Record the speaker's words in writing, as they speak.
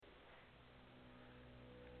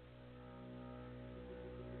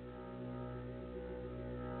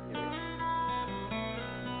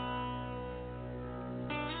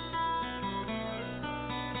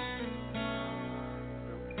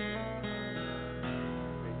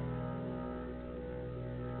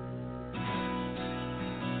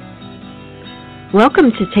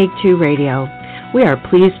Welcome to Take Two Radio. We are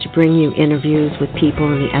pleased to bring you interviews with people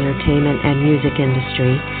in the entertainment and music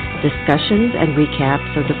industry, discussions and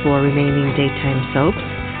recaps of the 4 remaining daytime soaps.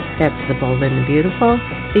 That's The Bold and the Beautiful,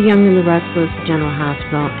 The Young and the Restless, General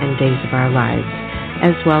Hospital, and Days of Our Lives,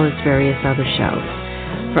 as well as various other shows.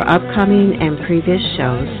 For upcoming and previous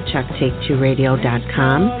shows, check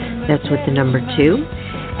take2radio.com. That's with the number 2.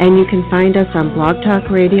 And you can find us on Blog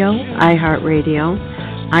Talk Radio, iHeartRadio,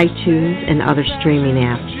 iTunes, and other streaming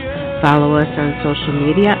apps. Follow us on social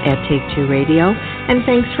media at Take2 Radio, and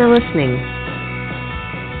thanks for listening.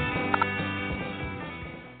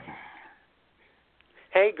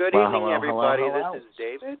 Hey, good evening, hello, everybody. hello. This is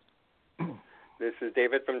David. This is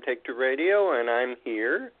David from Take2 Radio, and I'm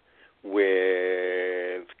here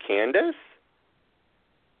with Candace.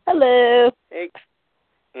 Hello. Hey,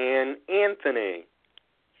 and Anthony.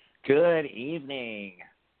 Good evening.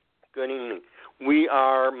 Good evening. We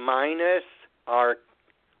are minus our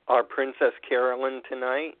Princess Carolyn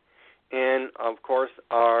tonight, and of course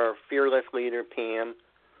our fearless leader Pam,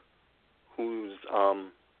 who's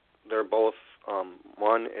they're both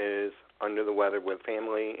one is under the weather with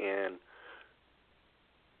family, and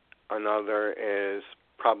another is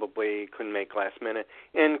probably couldn't make last minute.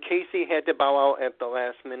 And Casey had to bow out at the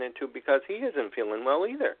last minute too because he isn't feeling well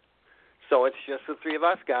either. So it's just the 3 of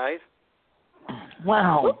us guys.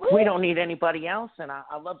 Wow, we don't need anybody else, and I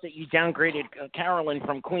love that you downgraded Carolyn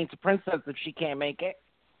from queen to princess if she can't make it.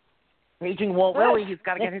 Aging Walt Willie, he's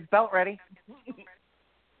got to get his belt ready.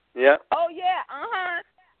 Yeah. Oh yeah,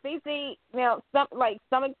 See, now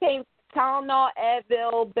stomach pain, Tylenol,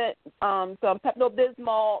 Advil, some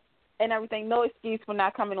Pepto-Bismol, and everything. No excuse for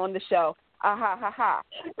not coming on the show. Ha.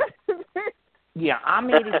 Yeah, I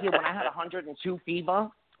made it here when I had 102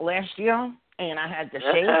 fever last year, and I had the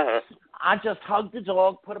shakes. I just hugged the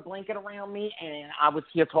dog, put a blanket around me, and I was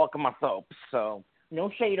here talking my soaps. So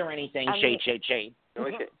no shade or anything. Shade. No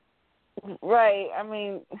shade. Right. I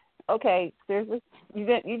mean, okay. Seriously, you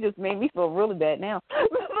just made me feel really bad now.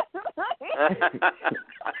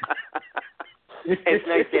 It's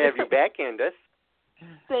nice to have you back, Candace.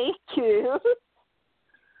 Thank you.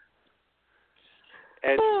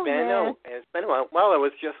 It's been a while. Well, it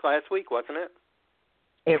was just last week, wasn't it?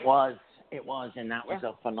 It was, and that was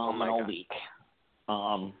a phenomenal week.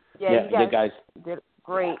 You guys did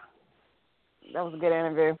great. That was a good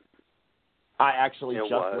interview. I actually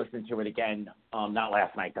listened to it again, not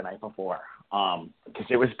last night, the night before, because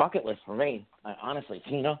it was bucket list for me. Honestly,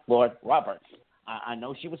 Tina Lord Roberts. I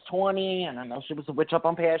know she was 20, and I know she was a witch up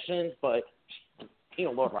on passions, but Tina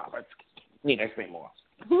Lord Roberts need to explain more.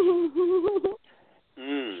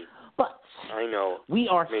 But I know. We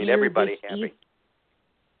are made here everybody this happy.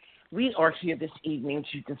 We are here this evening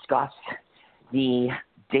to discuss the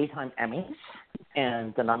Daytime Emmys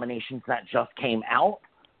and the nominations that just came out.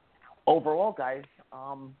 Overall, guys,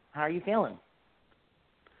 how are you feeling?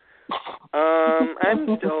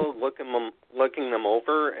 I'm still looking them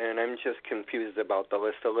over, and I'm just confused about the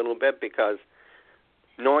list a little bit because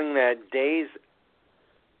knowing that Day's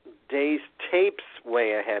tapes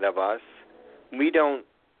way ahead of us, we don't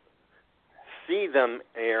see them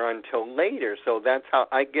air until later, so that's how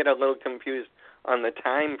I get a little confused on the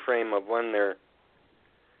time frame of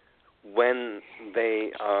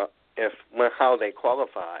how they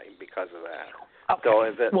qualify because of that. Okay. So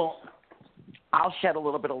is it? Well, I'll shed a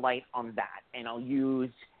little bit of light on that, and I'll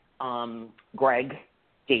use Greg,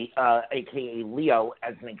 aka Leo,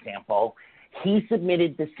 as an example. He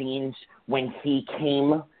submitted the scenes when he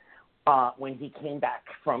came back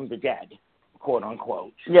from the dead, quote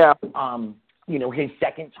unquote. Yeah. His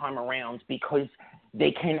second time around, because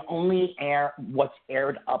they can only air what's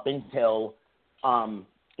aired up until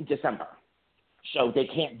December. So they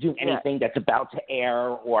can't do anything that's about to air,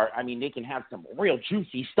 or, they can have some real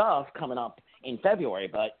juicy stuff coming up in February,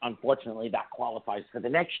 but unfortunately that qualifies for the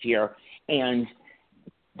next year, and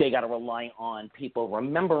they got to rely on people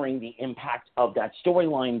remembering the impact of that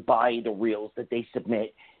storyline by the reels that they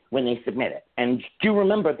submit when they submit it. And do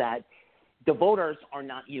remember that the voters are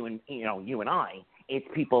not you and I. It's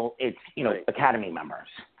people. It's right. Academy members.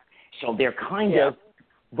 So they're kind of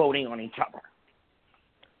voting on each other.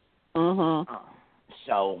 Mm-hmm.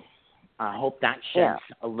 So I hope that sheds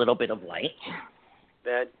a little bit of light.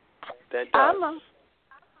 That does.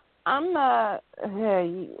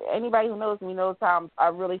 Anybody who knows me knows how I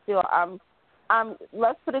really feel.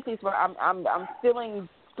 Let's put it this way. I'm feeling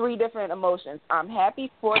 3 different emotions. I'm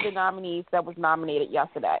happy for the nominees that was nominated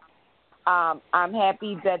yesterday. I'm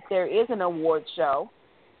happy that there is an award show.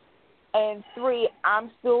 And 3,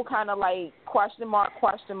 I'm still kind of like question mark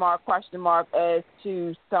as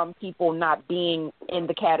to some people not being in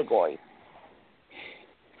the category.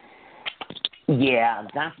 Yeah,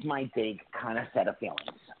 that's my big kind of set of feelings.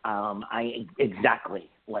 I exactly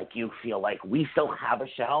like you feel like we still have a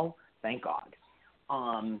show, thank God.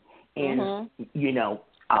 And you know,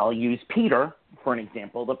 I'll use Peter for an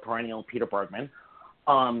example, the perennial Peter Bergman.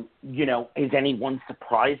 You know, is anyone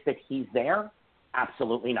surprised that he's there?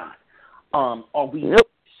 Absolutely not. Are we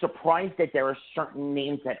surprised that there are certain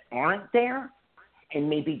names that aren't there, and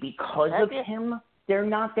maybe because of him they're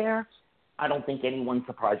not there? I don't think anyone's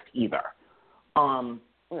surprised either.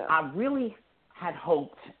 I really had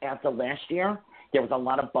hoped after last year, there was a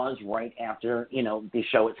lot of buzz right after, you know, the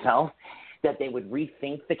show itself, that they would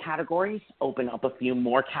rethink the categories, open up a few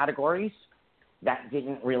more categories. That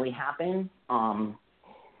didn't really happen. And,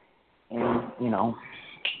 you know,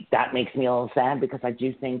 that makes me a little sad because I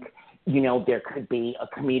do think, you know, there could be a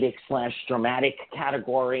comedic/dramatic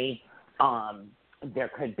category. There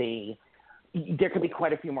could be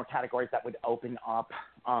quite a few more categories that would open up.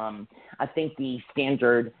 I think the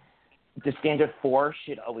standard 4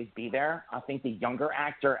 should always be there. I think the younger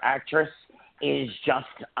actor, actress is just,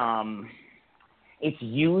 it's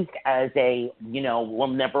used as a, you know, we'll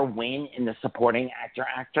never win in the supporting actor,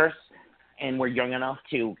 actress, and we're young enough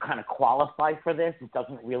to kind of qualify for this. It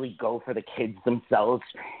doesn't really go for the kids themselves,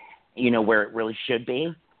 you know, where it really should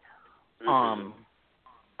be.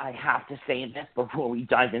 I have to say this before we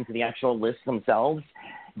dive into the actual lists themselves.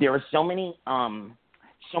 There are so many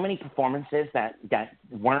performances that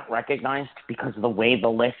weren't recognized because of the way the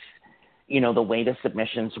lists, you know, the way the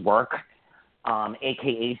submissions work.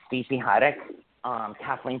 AKA Stacey Haddock,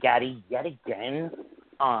 Kathleen Gaddy, yet again.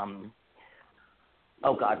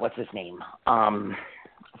 Oh God, what's his name?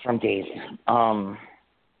 From Days,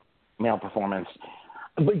 male performance.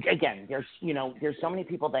 But again, there's so many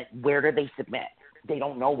people that where do they submit? They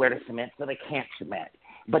don't know where to submit, so they can't submit.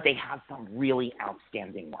 But they have some really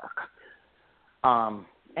outstanding work.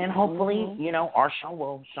 And hopefully, you know, our show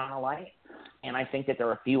will shine a light. And I think that there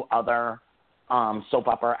are a few other soap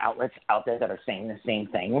opera outlets out there that are saying the same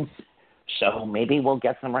things. So maybe we'll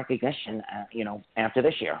get some recognition, you know, after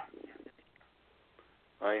this year.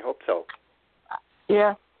 I hope so.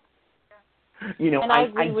 Yeah. You know, and I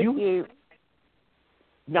agree with you.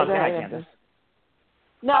 No, go ahead, Candace.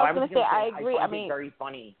 No, I was going to say, I agree. I mean, it's very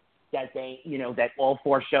funny that they, you know, that all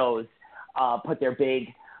 4 shows put their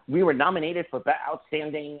big, we were nominated for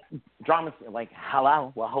outstanding drama. Like,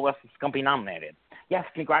 hello, well, who else is going to be nominated? Yes,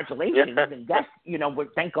 congratulations. And yes, you know,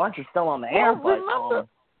 thank God you're still on the air. But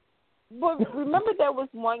remember there was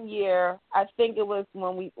one year, I think it was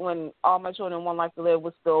when All My Children One Life to Live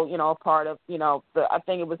was still, you know, a part of, you know, I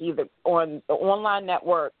think it was either on the online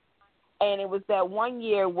network, and it was that one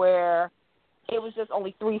year where it was just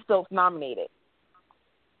only 3 soaps nominated.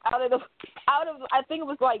 Out of I think it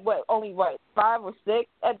was like only 5 or 6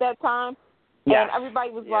 at that time. Yeah. And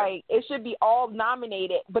everybody was like, it should be all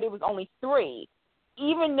nominated, but it was only 3.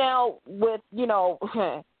 Even now with, you know,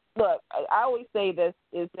 look, I always say this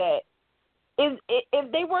is that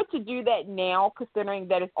if they were to do that now, considering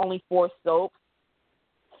that it's only 4 soaps,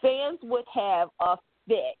 fans would have a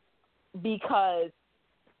fit because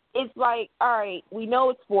it's like, all right, we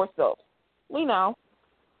know it's 4 soaps. We know.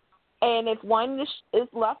 And if one is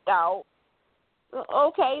left out,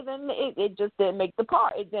 okay, then it just didn't make the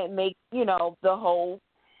part. It didn't make, you know, the whole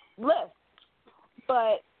list.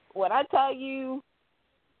 But when I tell you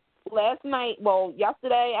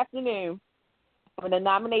yesterday afternoon, when the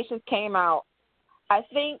nominations came out, I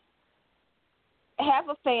think half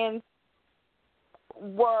of fans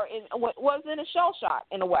was in a shell shock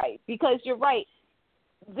in a way, because you're right.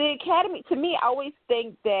 The Academy, to me, I always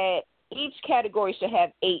think that each category should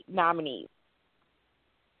have 8 nominees.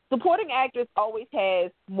 Supporting actress always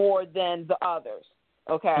has more than the others,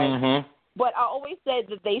 okay? Mm-hmm. But I always said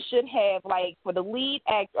that they should have, like, for the lead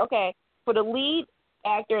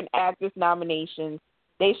actor and actress nominations,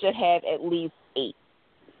 they should have at least 8.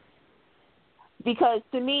 Because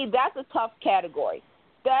to me, that's a tough category.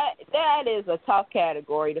 That is a tough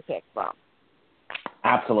category to pick from.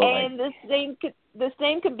 Absolutely. And the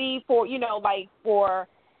same could be for, you know, like for,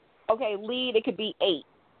 okay, lead, it could be 8.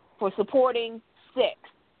 For supporting, 6.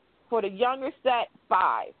 For the younger set,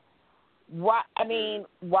 5. Why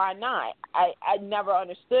not? I never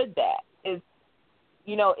understood that.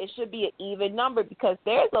 You know, it should be an even number, because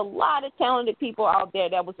there's a lot of talented people out there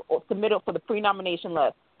that was submitted for the pre-nomination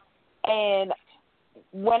list. And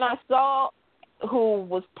when I saw who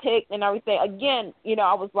was picked and everything, again, you know,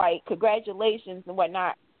 I was like, congratulations and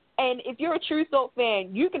whatnot. And if you're a true soap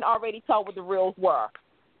fan, you can already tell what the reels were.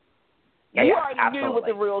 You already absolutely knew what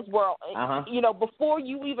the reels were. Uh-huh. You know, before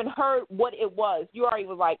you even heard what it was, you already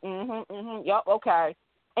was like, yep, okay.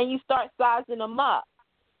 And you start sizing them up.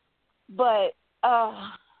 But like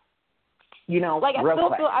I real still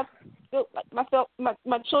quick. feel like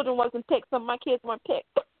my children wasn't picked. Some of my kids weren't picked.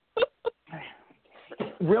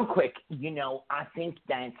 Real quick, I think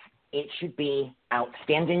that it should be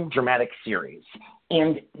outstanding dramatic series,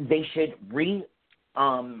 and they should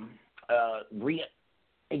re-examine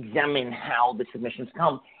how the submissions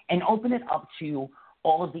come and open it up to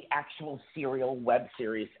all of the actual serial web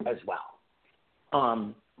series as well.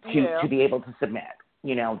 To be able to submit,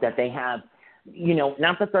 that they have,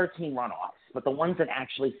 not the 13 runoffs, but the ones that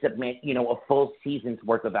actually submit, a full season's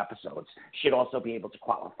worth of episodes should also be able to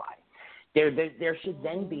qualify. There should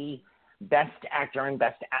then be best actor and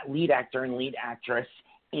best lead actor and lead actress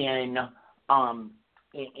in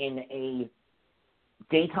a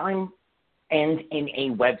daytime and in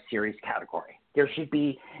a web series category. There should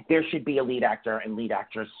be a lead actor and lead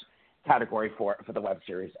actress category for the web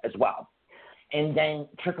series as well. And then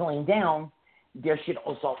trickling down, there should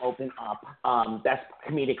also open up best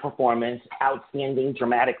comedic performance, outstanding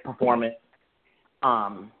dramatic performance,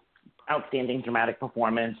 and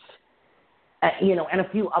a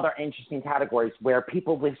few other interesting categories where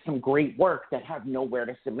people with some great work that have nowhere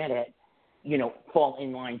to submit it, fall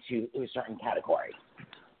in line to a certain category.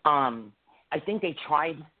 I think they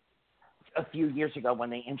tried a few years ago when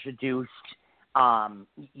they introduced, the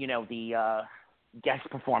guest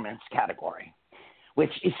performance category,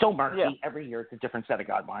 which is so murky. Yeah. Every year it's a different set of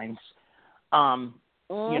guidelines.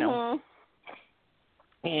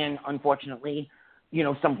 And unfortunately,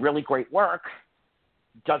 some really great work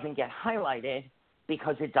doesn't get highlighted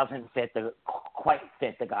because it doesn't quite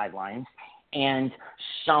fit the guidelines. And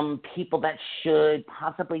some people that should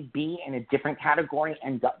possibly be in a different category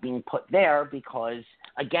end up being put there because,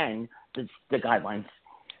 again, the guidelines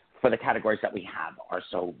for the categories that we have are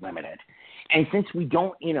so limited. And since we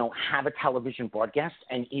don't, have a television broadcast,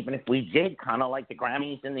 and even if we did, kind of like the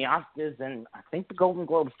Grammys and the Oscars, and I think the Golden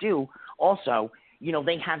Globes do also,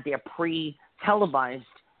 they have their pre-televised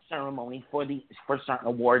ceremony for certain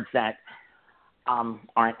awards that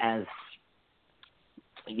aren't as,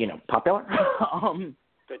 popular.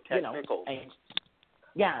 The technicals.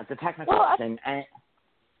 The technicals.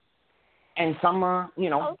 And some,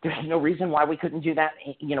 there's no reason why we couldn't do that,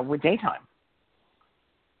 with daytime.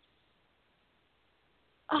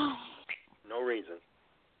 No reason.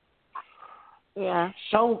 Yeah.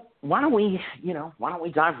 So why don't we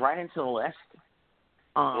dive right into the list?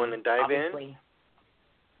 You want to dive in?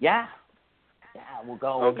 Yeah. Yeah, we'll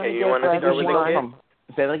go. Okay, you want to start with the kids?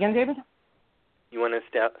 Say that again, David? You want to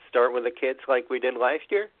start with the kids like we did last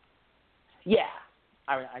year? Yeah.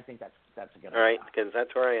 I think that's a good idea. All right, because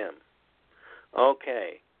that's where I am.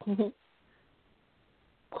 Okay.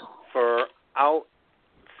 For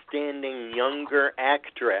outstanding younger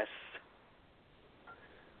actress,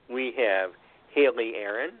 we have Haley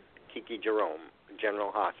Aaron, Kiki Jerome,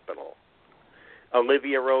 General Hospital.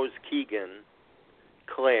 Olivia Rose Keegan,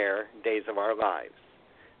 Claire, Days of Our Lives.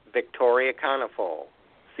 Victoria Conifol,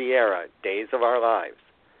 Sierra, Days of Our Lives.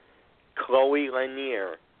 Chloe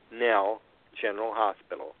Lanier, Nell, General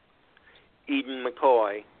Hospital. Eden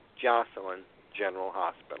McCoy, Jocelyn, General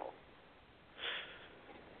Hospital.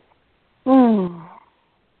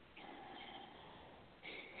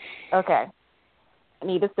 Okay. I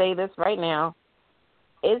need to say this right now.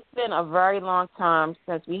 It's been a very long time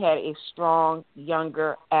since we had a strong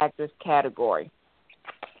younger actress category.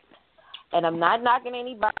 And I'm not knocking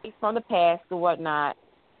anybody from the past or whatnot,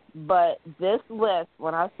 but this list,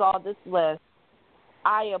 when I saw this list,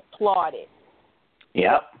 I applauded.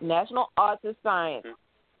 Yep. National Arts and Science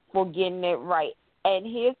for getting it right. And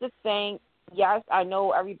here's the thing. Yes, I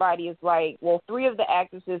know everybody is like, well, 3 of the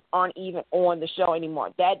actresses aren't even on the show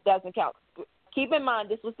anymore. That doesn't count. Keep in mind,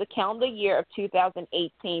 this was the calendar year of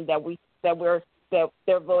 2018 that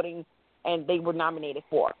they're voting and they were nominated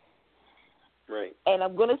for. Right. And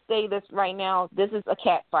I'm going to say this right now. This is a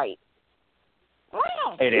cat fight.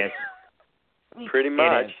 It is. Pretty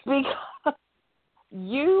much. Because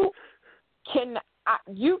you can't.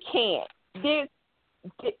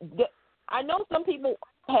 I know some people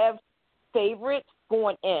have favorites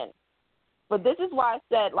going in, but this is why I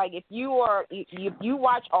said, like, if you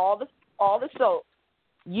watch all the soaps,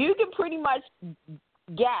 you can pretty much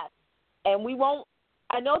guess, and we won't.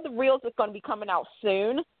 I know the reels are going to be coming out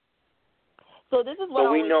soon, so this is what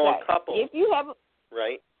I we know say. A couple. If you have,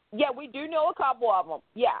 right? Yeah, we do know a couple of them.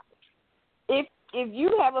 Yeah, if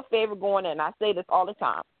you have a favorite going in, I say this all the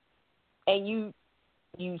time, and you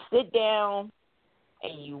sit down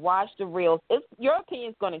and you watch the reels, your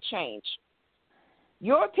opinion's going to change.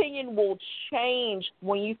 Your opinion will change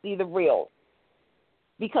when you see the reels,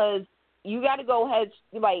 because you got to go ahead,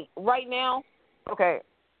 like, right now, okay,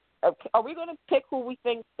 are we going to pick who we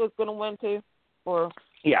think is going to win too? Or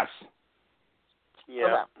Yes.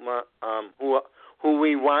 Yeah. Okay. Who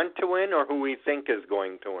we want to win or who we think is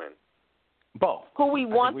going to win? Both. Who we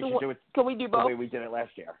want to win? Can we do both? The way we did it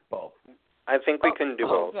last year. Both. I think we can do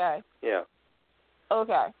both. Okay. Yeah.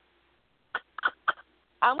 Okay.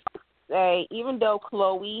 I'm going to say, even though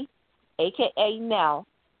Chloe, a.k.a. Nell,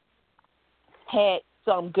 had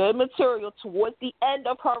some good material towards the end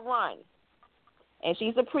of her run, and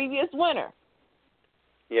she's a previous winner,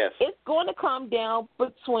 Yes. it's going to come down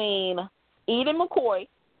between Eden McCoy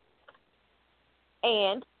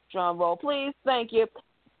and, drum roll please, thank you,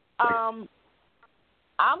 I'm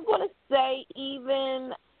going to say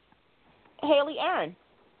even Haley Aaron.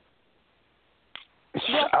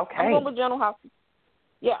 Yes, Okay. I'm going with General Hospital.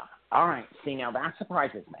 Yeah. All right. See, now that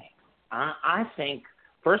surprises me. I think,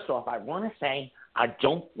 first off, I want to say I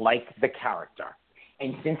don't like the character.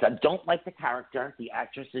 And since I don't like the character, the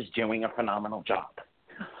actress is doing a phenomenal job.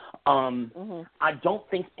 I don't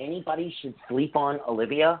think anybody should sleep on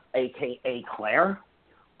Olivia, a.k.a. Claire.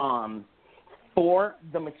 For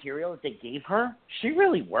the material that they gave her, she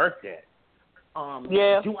really worked it.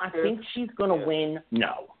 Do I think she's going to win?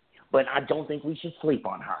 No. But I don't think we should sleep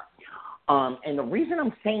on her. And the reason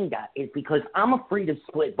I'm saying that is because I'm afraid of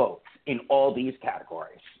split votes in all these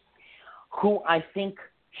categories. Who I think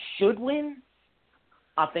should win,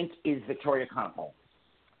 I think, is Victoria Campbell.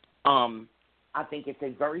 I think it's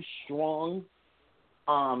a very strong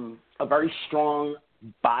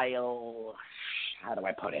bio, how do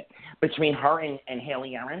I put it, between her and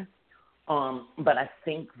Haley Aaron. But I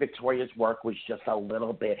think Victoria's work was just a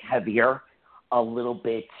little bit heavier, a little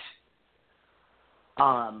bit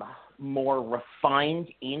more refined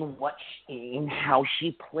in how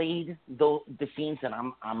she played the scenes that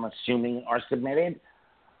I'm assuming are submitted.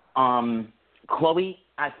 Chloe,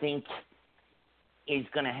 I think, is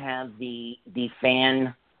going to have the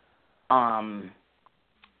fan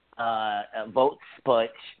votes,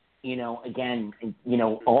 but again,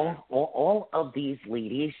 all of these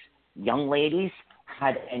ladies, young ladies,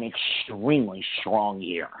 had an extremely strong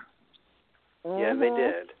year. Yeah, they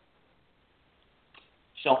did.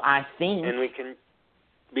 So I think, and we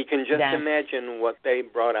can just imagine what they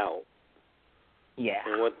brought out. Yeah.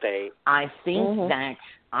 And what they. I think that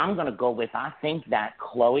I'm going to go with. I think that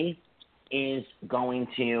Chloe is going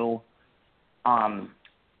to,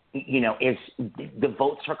 is the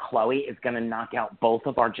votes for Chloe is going to knock out both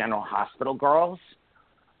of our General Hospital girls,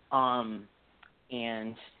 and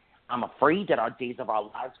I'm afraid that our Days of Our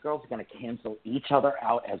Lives girls are going to cancel each other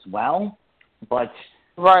out as well. But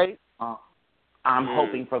right. I'm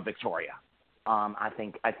hoping for Victoria. I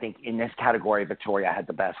think in this category, Victoria had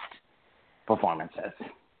the best performances.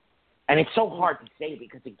 And it's so hard to say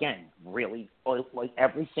because, again, really, like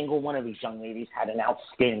every single one of these young ladies had an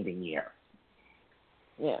outstanding year.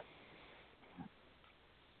 Yeah.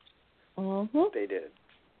 They did.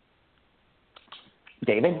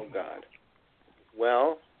 David? Oh, God.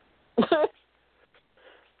 Well,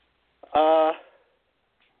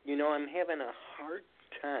 I'm having a hard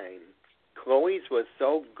time. Chloe's was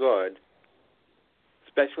so good,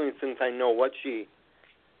 especially since I know what she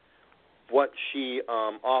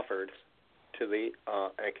offered to the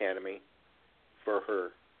Academy for her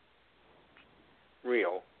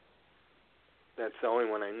reel. That's the only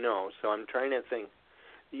one I know. So I'm trying to think.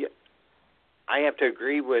 Yeah, I have to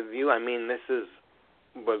agree with you. I mean, this is,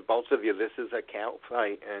 with both of you, this is a cat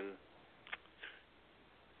fight, and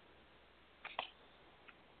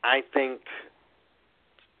I think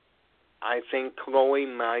Chloe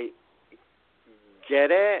might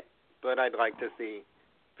get it, but I'd like to see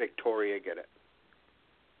Victoria get it.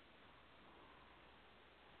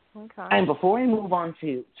 Okay. And before we move on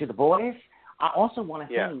to the boys, I also want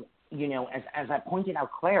to say, as I pointed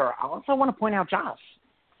out Claire, I also want to point out Josh.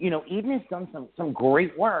 Eden has done some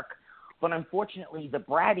great work, but unfortunately the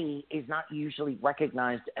bratty is not usually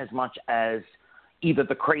recognized as much as either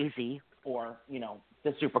the crazy or,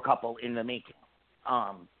 the super couple in the making.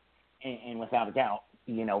 And without a doubt,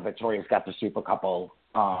 Victoria's got the super couple.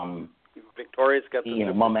 Victoria's got the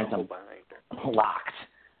super momentum couple behind her. Locked.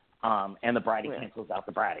 And the bratty cancels out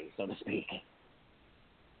the bratty, so to speak.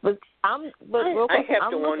 But I have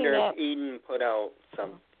to wonder if Eden put out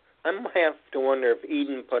some. I have to wonder if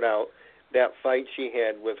Eden put out that fight she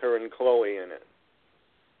had with her and Chloe in it.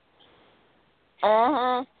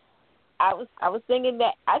 I was thinking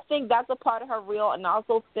that. I think that's a part of her reel, and I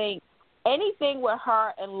also think anything with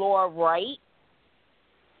her and Laura Wright.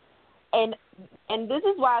 And this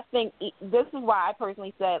is why I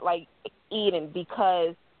personally said like Eden,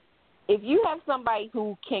 because if you have somebody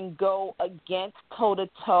who can go against toe to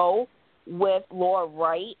toe with Laura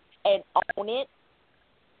Wright, and own it,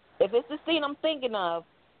 if it's the scene I'm thinking of,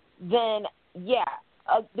 then yeah,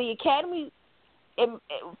 the Academy,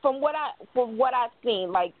 from what I've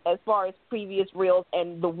seen, like as far as previous reels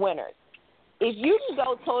and the winners, if you can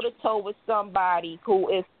go toe to toe with somebody who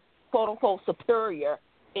is quote unquote superior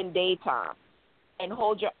in daytime and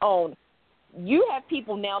hold your own, you have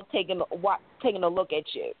people now taking a look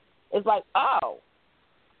at you. It's like, oh,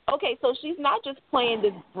 okay, so she's not just playing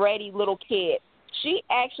this bratty little kid. She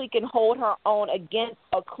actually can hold her own against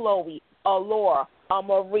a Chloe, a Laura, a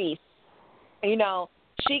Maurice. You know,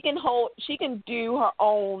 she can do her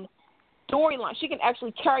own storyline. She can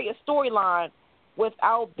actually carry a storyline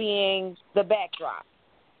without being the backdrop.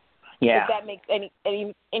 Yeah. If that makes any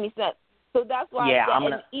sense. So that's why I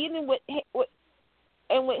said, even with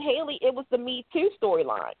Haley, it was the Me Too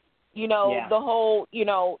storyline. You know, the whole,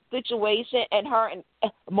 situation, and her and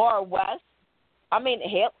Mara West. I mean,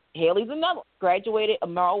 Haley's another graduated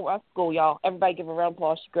Mara West school, y'all. Everybody give her a round of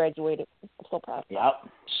applause. She graduated. I'm so proud of her.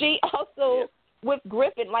 Yep. She also, with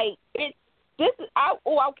Griffin, like, I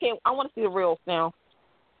want to see the reels now.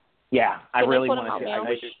 Yeah, I really want to see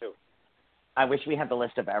it. I wish we had the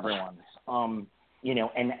list of everyone's. And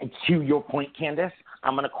to your point, Candace,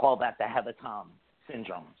 I'm going to call that the Heather Tom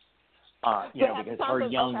syndrome. Because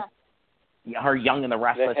her young and the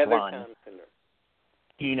Restless run.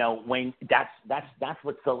 When that's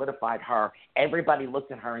what solidified her. Everybody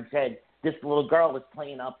looked at her and said, "This little girl is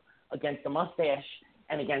playing up against the mustache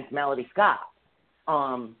and against Melody Scott,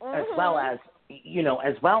 as well as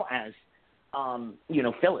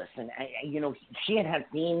Phyllis, and she had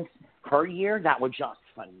scenes her year that were just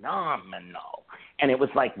phenomenal, and it was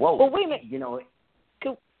like, whoa, well, wait a minute.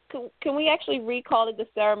 Can we actually recall it the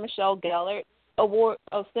Sarah Michelle Gellar Award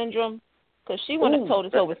of Syndrome? Because she went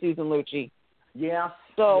toe-to-toe with Susan Lucci. Yeah.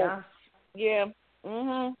 So, yeah.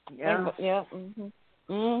 Mhm. Yeah. Yeah. Mhm.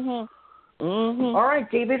 Mhm. Mhm. All right,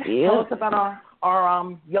 David. Yeah. Tell us about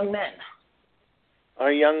our young men.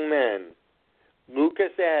 Our young men: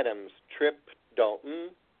 Lucas Adams, Trip Dalton,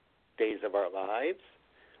 Days of Our Lives;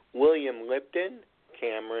 William Lipton,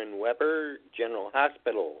 Cameron Weber, General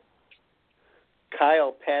Hospital;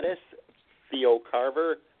 Kyle Pettis, Theo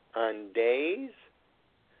Carver, on Days;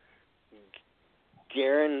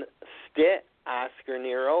 Garen Stitt, Oscar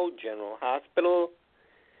Nero, General Hospital;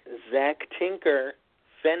 Zach Tinker,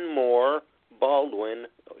 Fenmore, Baldwin,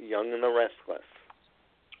 Young and the Restless.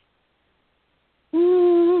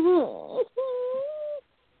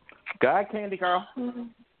 Go ahead, Candy Girl.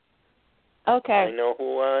 Okay. I know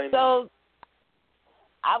who I'm. So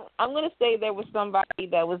I'm going to say there was somebody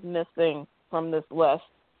that was missing from this list.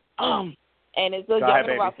 And it's a Young and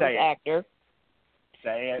the Restless actor.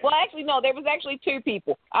 Say it. Well, actually, no, there was actually two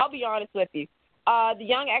people. I'll be honest with you. The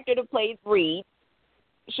young actor that played Reed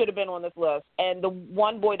should have been on this list, and the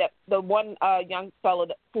one young fellow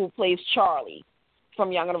who plays Charlie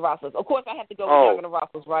from Young and the Restless. Of course, I have to go with Young and the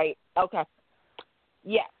Restless, right? Okay.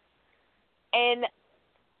 Yeah. And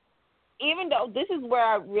even though this is where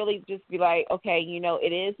I really just be like, okay,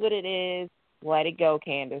 it is what it is. Let it go,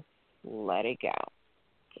 Candace. Let it go.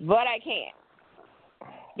 But I can't.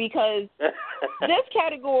 Because this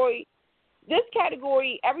category,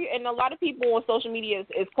 and a lot of people on social media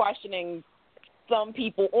is questioning some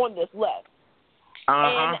people on this list.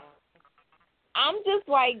 And I'm just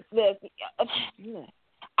like this.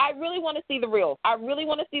 I really want to see the reels. I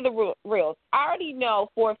already know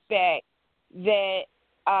for a fact that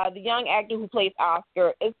the young actor who plays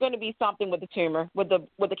Oscar is going to be something with the tumor, with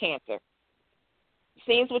the cancer.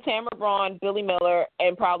 Scenes with Tamara Braun, Billy Miller,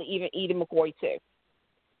 and probably even Eden McCoy too.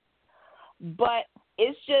 But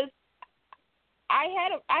it's just, I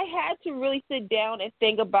had to really sit down and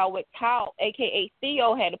think about what Kyle, a.k.a.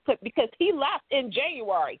 Theo, had to put, because he left in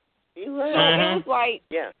January. So it was like,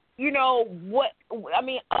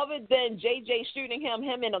 other than JJ shooting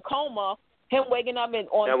him in a coma, him waking up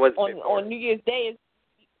on New Year's Day,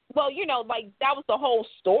 that was the whole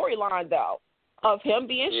storyline, though, of him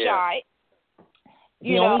being shot.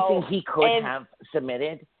 The only thing he could have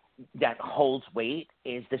submitted that holds weight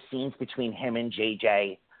is the scenes between him and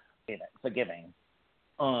JJ in Forgiving.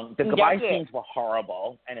 The goodbye scenes were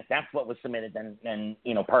horrible, and if that's what was submitted, then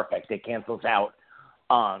perfect. It cancels out.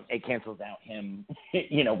 Him,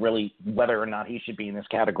 really whether or not he should be in this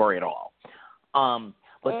category at all.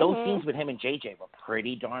 But those scenes with him and JJ were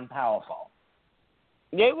pretty darn powerful.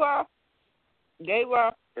 They were.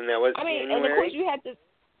 And that was January? And of course you had to.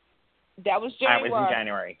 That was January. That was in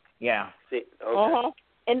January. Yeah. See, okay.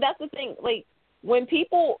 And that's the thing. Like, when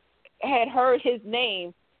people had heard his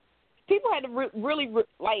name, people had to really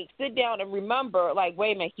sit down and remember, like,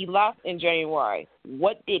 wait a minute, he left in January.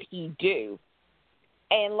 What did he do?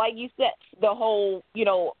 And like you said, the whole,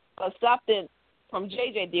 acceptance from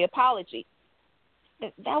JJ, the apology,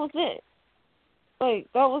 that was it. Like,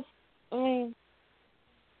 that was,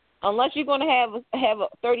 unless you're going to have a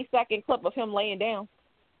 30-second clip of him laying down,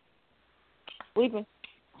 sleeping.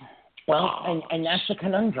 Well, and that's the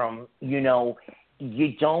conundrum. You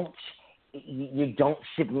don't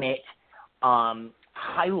submit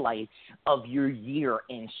highlights of your year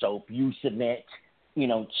in soap. You submit,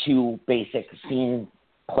 2 basic scene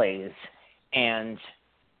plays, and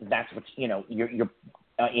that's what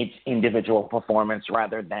it's individual performance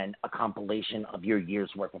rather than a compilation of your year's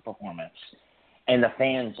worth of performance. And the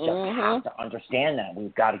fans just have to understand that.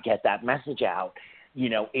 We've got to get that message out.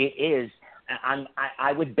 It is.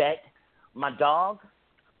 I would bet my dog,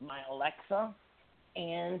 my Alexa,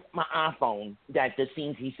 and my iPhone that the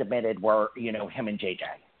scenes he submitted were, him and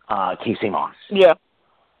JJ, Casey Moss. Yeah.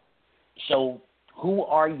 So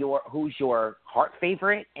who's your heart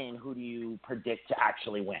favorite, and who do you predict to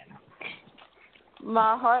actually win?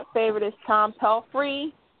 My heart favorite is Tom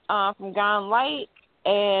Pelfrey from Gone Light.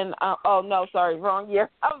 And, wrong year.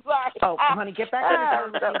 I'm sorry. Oh, honey, get back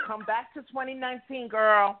to the come back to 2019,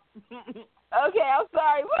 girl. Okay, I'm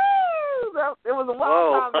sorry. Woo! It was a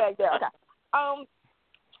long time back there. Okay.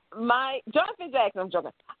 My Jonathan Jackson, I'm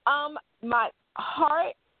joking. My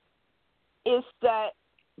heart is set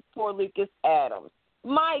for Lucas Adams.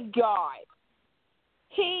 My God.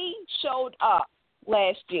 He showed up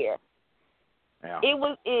last year. Yeah.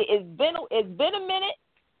 It's been a minute,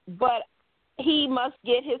 but he must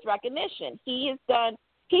get his recognition. He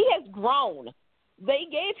has grown. They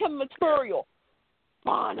gave him material.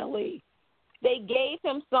 Finally. They gave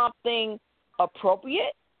him something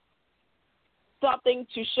appropriate, something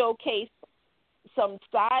to showcase some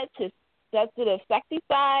side, to the sexy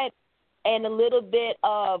side, and a little bit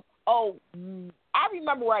of, I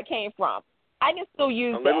remember where I came from. I can still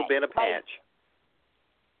use that. A little bit of patch.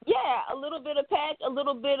 Yeah, a little bit of patch, a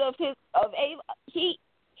little bit of Ava.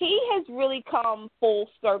 He has really come full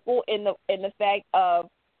circle in the fact of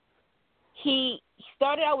he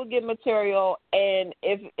started out with good material, and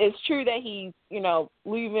if it's true that he's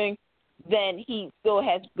leaving, then he still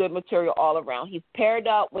has good material all around. He's paired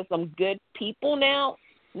up with some good people now.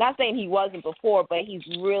 Not saying he wasn't before, but he's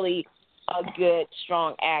really a good,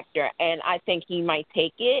 strong actor, and I think he might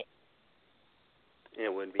take it.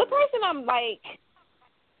 It would be. The person I'm like,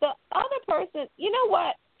 the other person, you know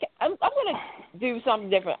what? I'm going to do something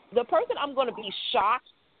different. The person I'm going to be shocked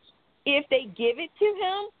if they give it to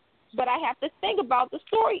him, but I have to think about the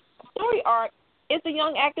story arc, is the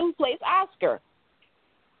young actor who plays Oscar.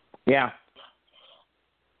 Yeah.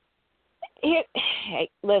 Hey,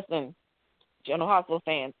 listen, General Hospital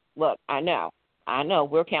fans, look, I know,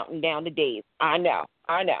 we're counting down the days. I know.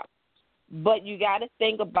 But you got to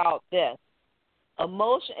think about this.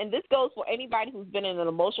 Emotion, and this goes for anybody who's been in an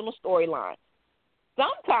emotional storyline.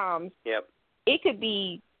 Sometimes it could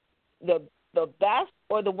be the best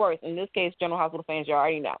or the worst. In this case, General Hospital fans, you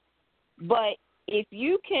already know. But if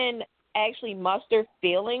you can actually muster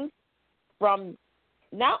feelings from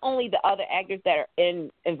not only the other actors that are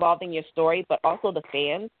involved in your story, but also the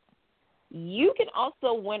fans, you can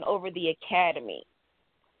also win over the Academy,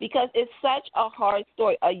 because it's such a hard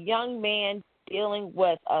story. A young man dealing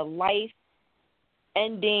with a life-ending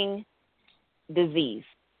disease.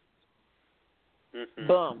 Mm-hmm.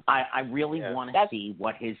 Boom. I really want to see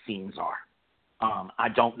what his scenes are. I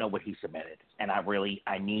don't know what he submitted, and I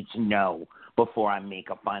need to know before I make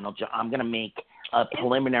a final. I'm going to make a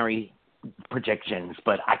preliminary predictions,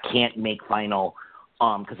 but I can't make final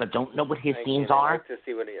because I don't know what his scenes are. I'd like to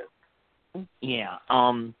see what he is. Yeah.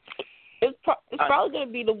 It's probably going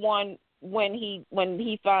to be the one when he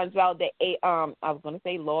finds out that I was going to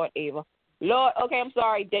say Lord. Okay, I'm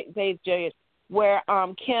sorry, Dave Julius. Where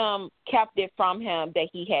Kim kept it from him that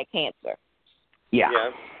he had cancer. Yeah.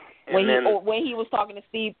 When he was talking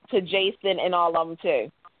to Jason and all of them too.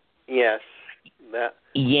 Yes. That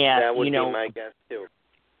would be my guess too.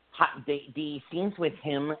 The scenes with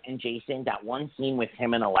him and Jason, that one scene with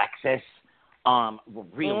him and Alexis, were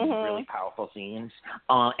really powerful scenes.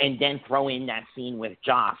 And then throw in that scene with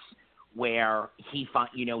Joss where she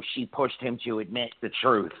pushed him to admit the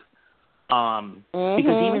truth.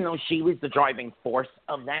 Because even though she was the driving force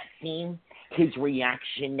of that scene, his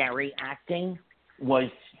reactionary acting was,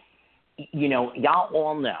 y'all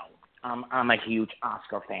all know, I'm a huge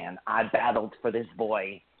Oscar fan. I battled for this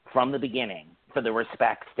boy from the beginning for the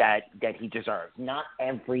respect that he deserves. Not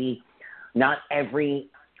every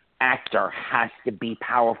actor has to be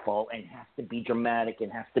powerful and has to be dramatic and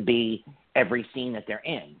has to be every scene that they're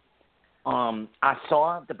in. I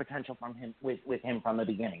saw the potential from him with him from the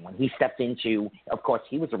beginning. When he stepped into, of course,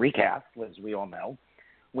 he was a recast, as we all know.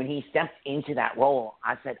 When he stepped into that role,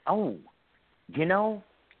 I said, "Oh,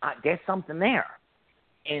 there's something there,"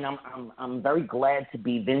 and I'm very glad to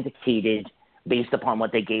be vindicated based upon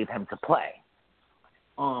what they gave him to play.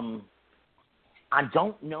 I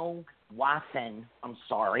don't know why Fen. I'm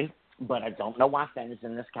sorry, but I don't know why Fen is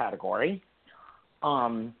in this category.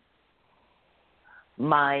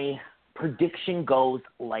 My prediction goes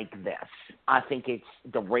like this. I think it's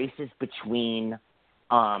the races between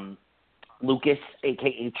Lucas,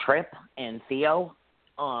 a.k.a. Tripp, and Theo,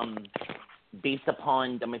 based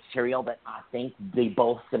upon the material that I think they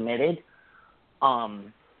both submitted. My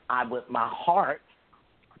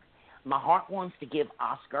heart wants to give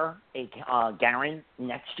Oscar Garen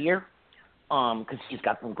next year, because he's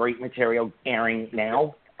got some great material airing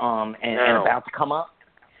now, and about to come up.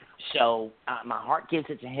 So my heart gives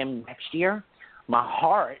it to him next year. My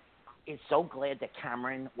heart is so glad that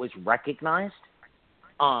Cameron was recognized.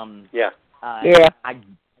 I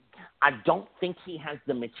don't think he has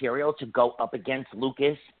the material to go up against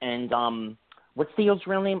Lucas and what's Theo's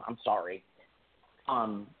real name? I'm sorry.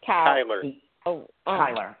 Tyler.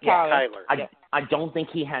 Tyler. Tyler. I don't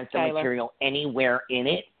think he has the material anywhere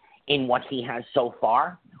in what he has so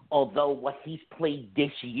far. Although what he's played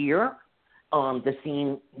this year, the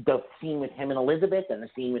scene with him and Elizabeth and the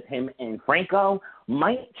scene with him and Franco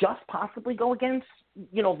might just possibly go against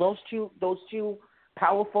those two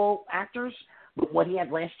powerful actors. But what he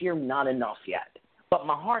had last year, not enough yet. But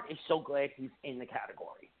my heart is so glad he's in the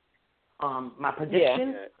category. My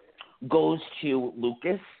prediction goes to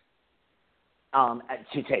Lucas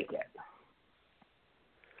to take it.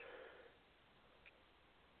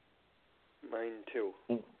 Mine too.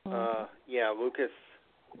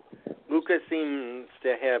 Lucas seems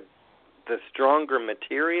to have the stronger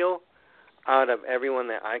material out of everyone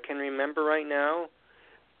that I can remember right now.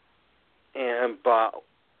 But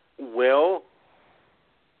Will,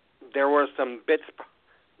 there were some bit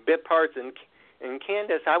parts, and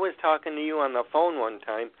Candace, I was talking to you on the phone one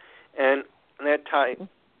time, and that time,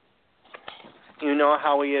 you know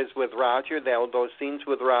how he is with Roger, those scenes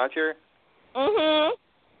with Roger? Mhm.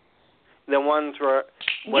 The ones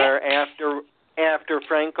where after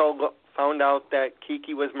Franco found out that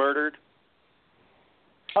Kiki was murdered?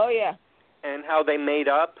 Oh, yeah. And how they made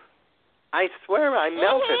up? I swear I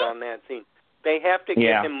melted on that scene. They have to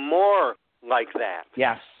give him more like that.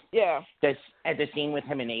 Yes. Yeah. The scene with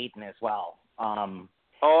him and Aiden as well. Oh,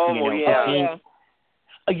 oh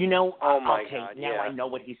my God, now I know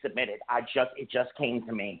what he submitted. It just came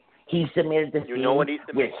to me. He submitted the scene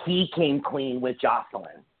where he came clean with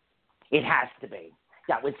Jocelyn. It has to be.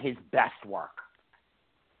 That was his best work.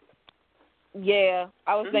 Yeah,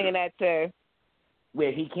 I was thinking that too.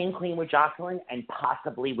 Where he came clean with Jocelyn and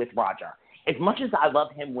possibly with Roger. As much as I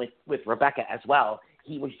love him with Rebecca as well,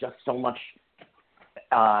 he was just so much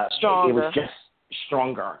stronger. It was just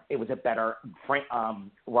stronger. It was a better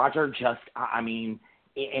Roger. Just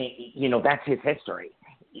that's his history.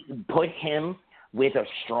 Put him with a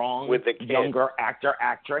strong younger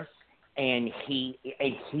actress, and he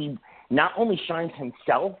not only shines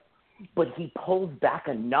himself, but he pulls back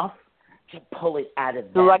enough to pull it out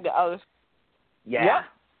of them. Like the others. Yeah.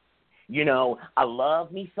 Yep. I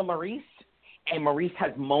love me some Maurice, and Maurice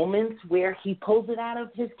has moments where he pulls it out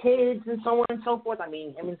of his kids and so on and so forth. I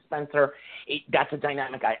mean, him and Spencer, that's a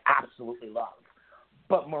dynamic I absolutely love.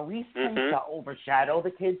 But Maurice tends to overshadow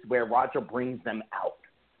the kids where Roger brings them out,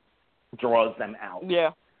 draws them out.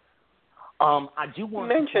 Yeah. I do want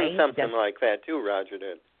to mention something like that too, Roger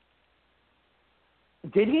did.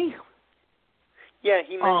 Did he? Yeah,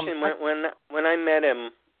 he mentioned when I met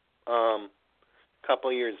him a couple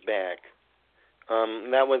of years back.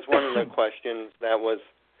 That was one of the questions that was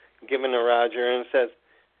given to Roger, and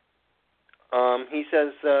he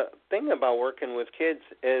says the thing about working with kids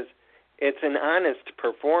is it's an honest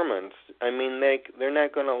performance. I mean, they're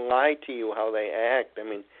not going to lie to you how they act. I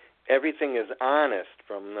mean, everything is honest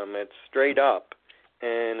from them. It's straight up,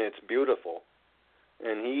 and it's beautiful.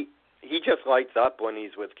 And he just lights up when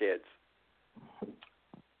he's with kids.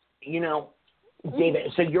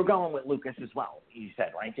 David, so you're going with Lucas as well, you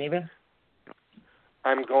said, right, David?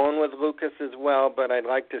 I'm going with Lucas as well, but I'd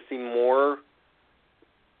like to see more.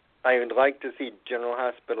 I would like to see General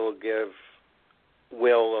Hospital give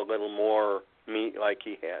Will a little more meat like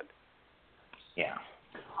he had. Yeah.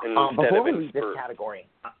 Before we leave this category,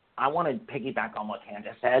 I want to piggyback on what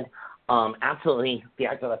Candace said. Absolutely, the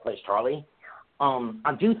actor that plays Charlie.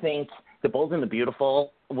 I do think The Bold and the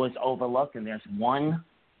Beautiful was overlooked, and there's one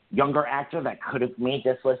younger actor that could have made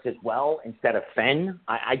this list as well instead of Fenn.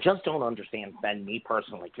 I just don't understand Fenn, me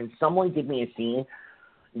personally. Can someone give me a scene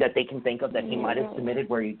that they can think of that he might have submitted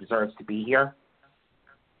where he deserves to be here?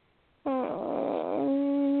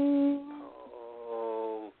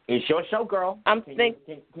 It's your show, girl. Can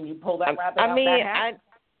you pull that rabbit out that hat?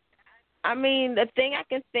 I mean, the thing I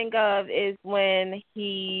can think of is when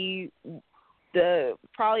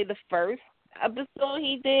probably the first episode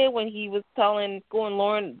he did when he was telling School and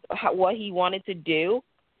Lauren what he wanted to do,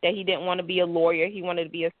 that he didn't want to be a lawyer, he wanted to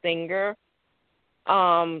be a singer,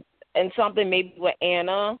 and something maybe with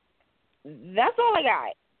Anna. That's all I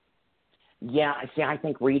got. Yeah, see, I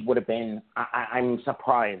think Reed would have been. I'm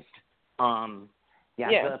surprised. The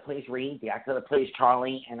actor that plays Reed, the actor that plays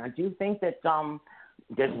Charlie, and I do think that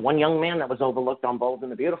there's one young man that was overlooked on Bold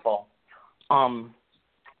and the Beautiful.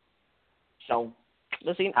 So,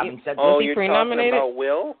 having said you're talking about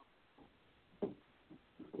Will?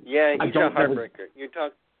 Yeah, he's a heartbreaker.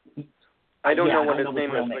 I don't know what his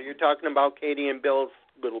name is, but you're talking about Katie and Bill's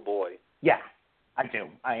little boy. Yeah, I do.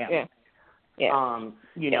 I am. Yeah. I'm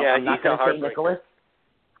not going to say Nicholas.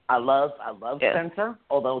 I love Spencer,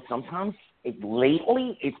 although sometimes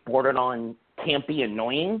lately it's bordered on campy,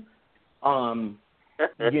 annoying.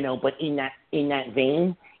 But in that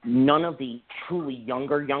vein, none of the truly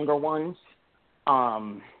younger ones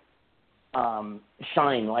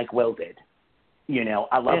shine like Will did.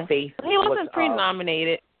 I love Faith. He wasn't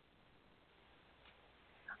pre-nominated.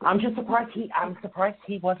 I'm surprised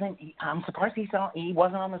he wasn't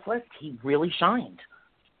on this list. He really shined.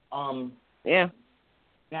 Yeah.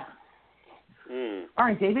 All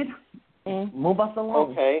right, David. Move us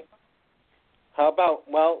along. Okay. How about,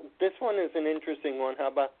 this one is an interesting one. How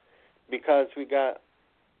about, because we got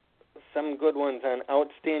some good ones on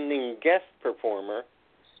Outstanding Guest Performer,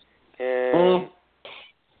 and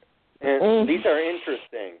these are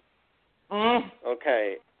interesting.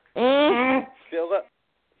 Okay.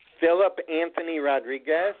 Philip Anthony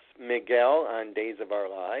Rodriguez, Miguel on Days of Our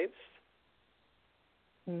Lives.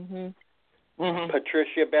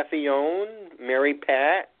 Patricia Bethione, Mary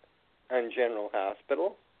Pat on General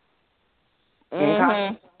Hospital.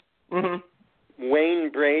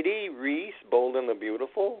 Wayne Brady, Reese, Bold and the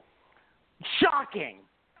Beautiful. Shocking.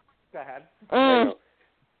 Go ahead.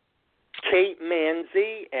 Kate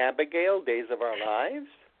Manzi, Abigail, Days of Our Lives.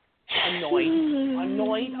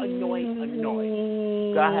 Annoyed.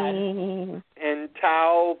 Go ahead. And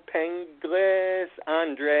Tao Penglis,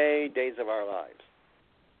 Andre, Days of Our Lives.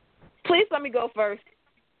 Please let me go first.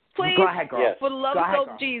 Please. Go ahead, girl. Yes. For the love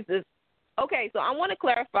of Jesus. Okay, so I want to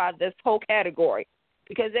clarify this whole category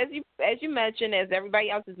because as you mentioned, as everybody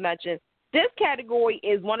else has mentioned, this category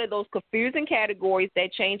is one of those confusing categories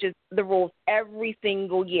that changes the rules every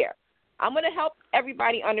single year. I'm going to help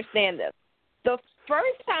everybody understand this. The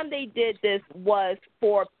first time they did this was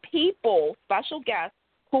for people, special guests,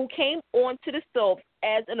 who came onto the soaps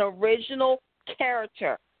as an original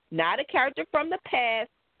character, not a character from the past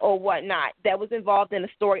or whatnot that was involved in a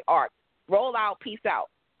story arc. Roll out, peace out.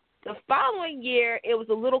 The following year, it was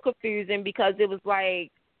a little confusing because it was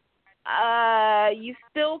like, you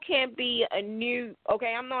still can't be a new,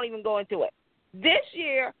 okay, I'm not even going to it. This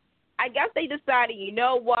year, I guess they decided, you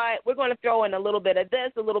know what, we're going to throw in a little bit of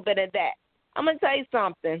this, a little bit of that. I'm going to tell you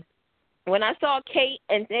something. When I saw Kate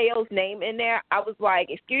and Theo's name in there, I was like,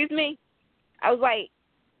 excuse me? I was like,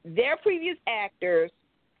 they're previous actors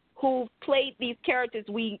who played these characters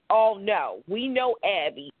we all know. We know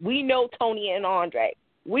Abby. We know Tony and Andre.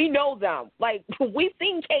 We know them. Like, we've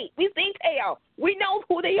seen Kate. We've seen Theo. We know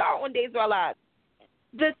who they are on Days of Our Lives.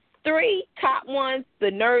 The three top ones,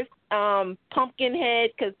 the nurse,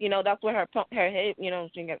 Pumpkinhead, because, that's what her head,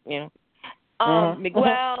 she got,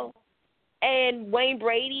 Miguel, and Wayne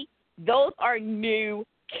Brady, those are new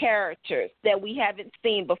characters that we haven't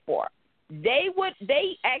seen before. They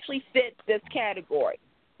actually fit this category.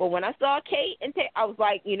 But when I saw Kate and Tay, I was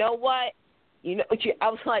like, you know what? I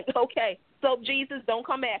was like, okay, so Jesus, don't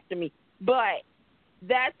come after me. But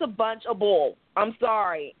that's a bunch of bull. I'm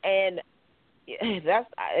sorry. And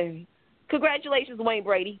congratulations, Wayne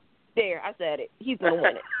Brady. There, I said it. He's going to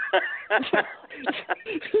win it.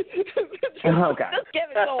 Okay. Just give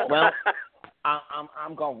it to him. Well,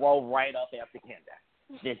 I'm going to roll right up after Candace.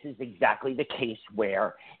 This is exactly the case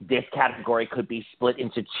where this category could be split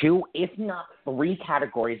into two, if not three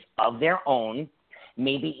categories of their own,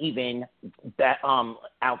 maybe even that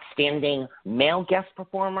outstanding male guest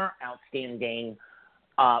performer, outstanding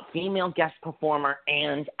female guest performer,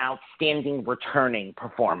 and outstanding returning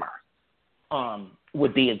performer.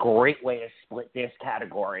 Would be a great way to split this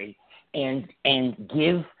category and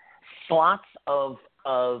give slots of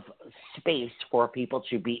of space for people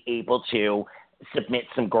to be able to submit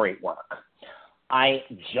some great work. I,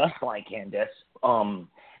 just like Candace, am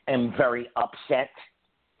very upset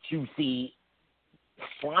to see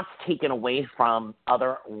slots taken away from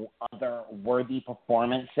other worthy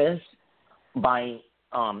performances by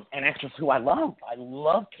an actress who I love. I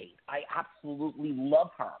love Kate. I absolutely love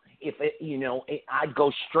her. I'd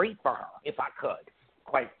go straight for her if I could,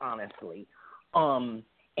 quite honestly. And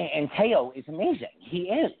Teo is amazing. He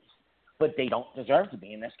is, but they don't deserve to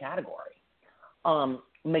be in this category.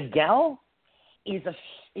 Miguel is a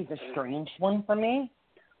strange one for me.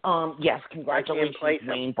 Yes, congratulations,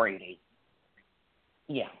 Wayne Brady.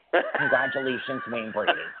 Yeah, congratulations, Wayne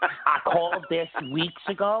Brady. I called this weeks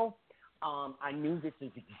ago. I knew this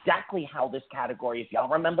is exactly how this category, if y'all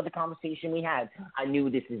remember the conversation we had, I knew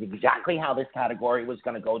this is exactly how this category was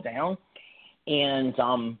going to go down. And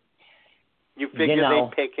you figured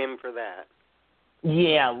they'd pick him for that.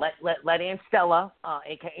 Yeah, let Aunt Stella,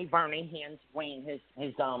 a.k.a. Bernie, hand Wayne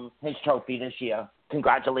his trophy this year.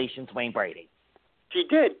 Congratulations, Wayne Brady. She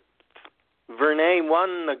did. Vernay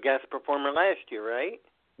won the guest performer last year, right?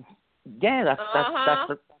 Yeah, that's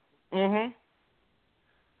the. Mhm.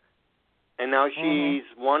 And now she's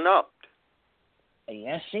one-upped.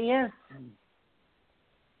 Yes, she is.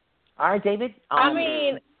 All right, David. I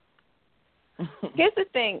mean, here's the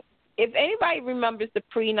thing. If anybody remembers the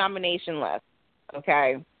pre-nomination list,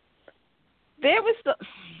 okay, there was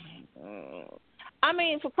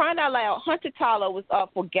for crying out loud, Hunter Tyler was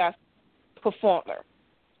up for guest performer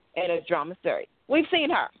in a drama series. We've seen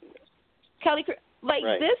her. Kelly,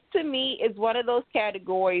 right. This to me is one of those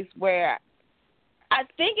categories where I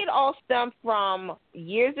think it all stemmed from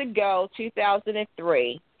years ago,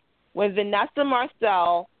 2003, when Vanessa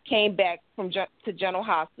Marcel came back to General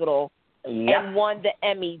Hospital and won the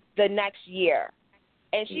Emmy the next year.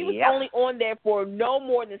 And she was only on there for no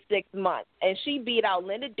more than 6 months. And she beat out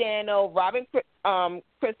Linda Dano, Robin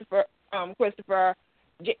Christopher,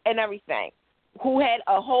 and everything, who had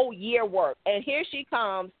a whole year work. And here she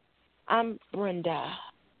comes. I'm Brenda,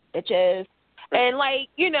 bitches. And,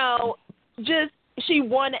 she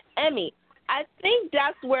won an Emmy. I think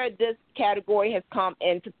that's where this category has come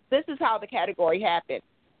in. This is how the category happened.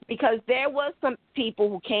 Because there was some people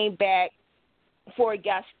who came back for a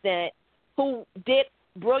guest stint who did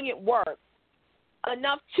brilliant work,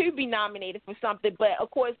 enough to be nominated for something. But,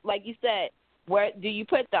 of course, like you said, where do you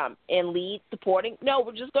put them? In lead, supporting? No,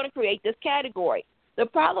 we're just going to create this category. The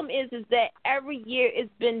problem is that every year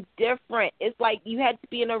it's been different. It's like you had to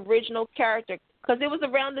be an original character. Because it was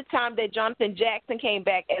around the time that Jonathan Jackson came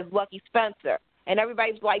back as Lucky Spencer. And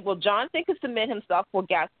everybody was like, well, Jonathan could submit himself for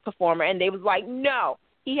guest performer. And they was like, no,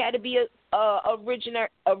 he had to be a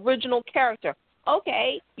original character.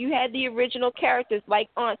 Okay, you had the original characters like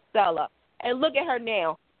Aunt Stella. And look at her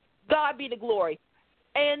now. God be the glory.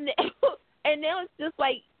 And now it's just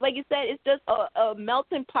like you said, it's just a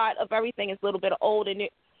melting pot of everything. It's a little bit of old. And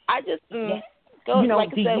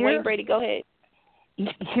Wayne Brady, go ahead.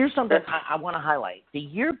 Here's something I want to highlight. The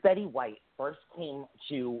year Betty White first came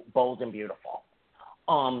to Bold and Beautiful,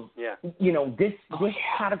 this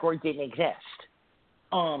category didn't exist.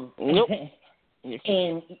 Nope.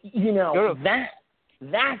 And,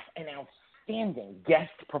 that's an outstanding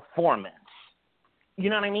guest performance. You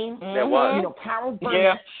know what I mean? It was. Carol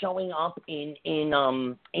Burnett showing up in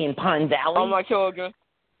Pine Valley. Oh, my children.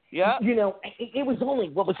 Yeah. It was only,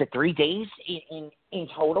 3 days in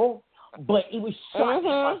total? But it was such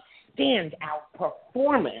a standout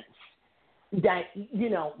performance that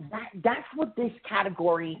that's what this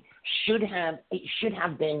category should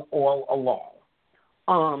have been all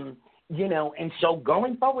along. And so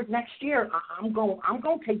going forward next year, I'm going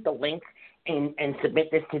to take the link and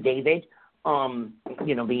submit this to David,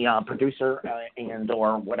 the producer and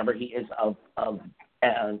or whatever he is of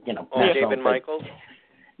David Michaels.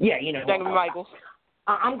 Yeah, David Michaels.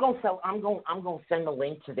 I'm going to send the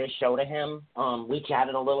link to this show to him. We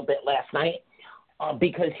chatted a little bit last night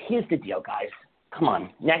because here's the deal, guys. Come on,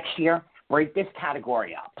 next year, break this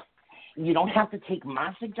category up. You don't have to take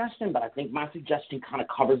my suggestion, but I think my suggestion kind of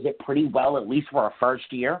covers it pretty well, at least for our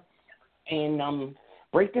first year. And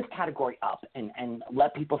break this category up and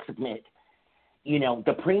let people submit.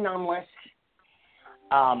 The pre-nom list,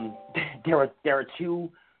 there are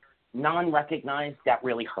two non-recognized that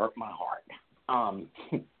really hurt my heart.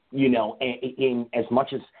 In as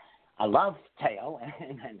much as I love Teo,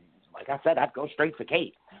 and like I said, I'd go straight for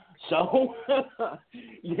Kate. So,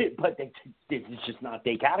 but this is just not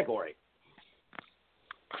their category.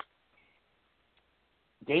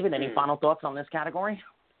 David, any final thoughts on this category?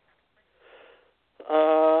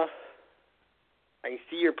 I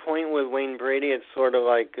see your point with Wayne Brady. It's sort of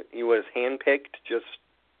like he was handpicked just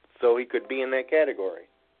so he could be in that category.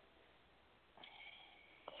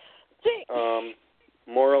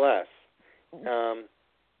 More or less.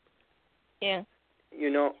 Yeah. You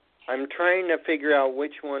know, I'm trying to figure out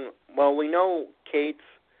which one. Well, we know Kate's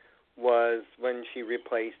was when she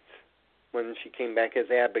came back as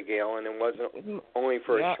Abigail, and it wasn't only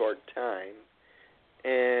for a short time.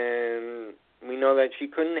 And we know that she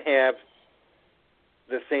couldn't have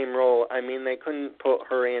the same role. I mean, they couldn't put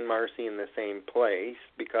her and Marcy in the same place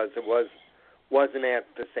because it wasn't at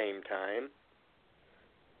the same time.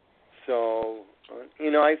 So, you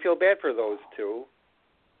know, I feel bad for those two,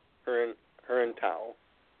 her and Tao.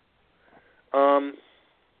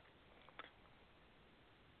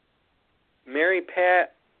 Mary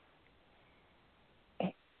Pat,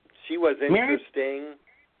 she was interesting.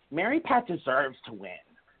 Mary Pat deserves to win,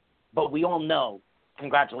 but we all know,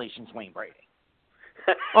 congratulations, Wayne Brady.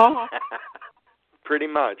 Pretty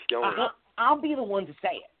much, don't we? I'll be the one to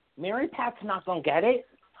say it. Mary Pat's not going to get it,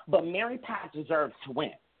 but Mary Pat deserves to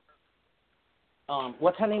win.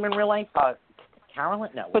 What's her name in real life?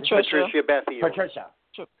 Carolyn? No. Patricia Bethia. Patricia.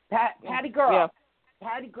 Patty Girl. Yeah.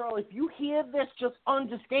 Patty Girl, if you hear this, just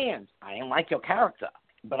understand. I didn't like your character,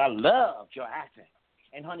 but I loved your acting.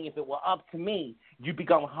 And, honey, if it were up to me, you'd be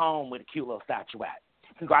going home with a cute little statuette.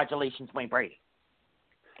 Congratulations, Wayne Brady.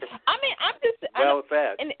 I mean, I'm just... Well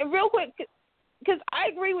said. And real quick, because I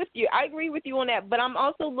agree with you. I agree with you on that, but I'm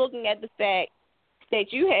also looking at the fact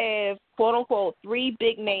that you have, quote-unquote, 3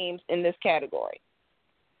 big names in this category.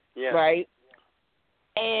 Yeah. Right?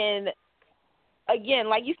 And, again,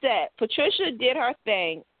 like you said, Patricia did her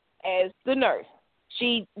thing as the nurse.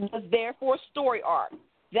 She was there for a story arc.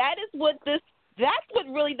 That's what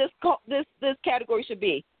really this category should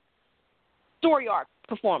be. Story arc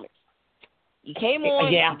performance. You came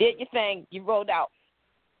on, you did your thing, you rolled out.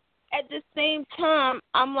 At the same time,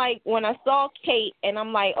 I'm like, when I saw Kate, and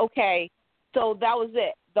I'm like, okay, so that was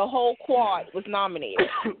it. The whole quad was nominated.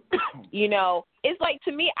 You know, it's like,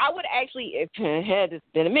 to me, I would actually, if it had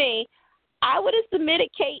been me, I would have submitted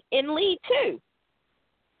Kate in lead too.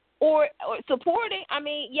 Or supporting. I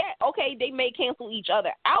mean, yeah, okay, they may cancel each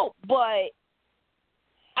other out, but,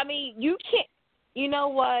 I mean, you can't, you know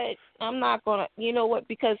what, I'm not going to, you know what,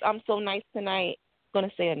 because I'm so nice tonight, I'm going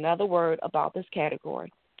to say another word about this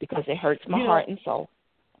category because it hurts my heart and soul.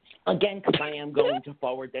 Again, because I am going to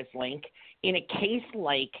forward this link. In a case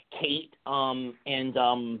like Kate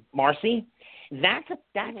and Marcy, that's a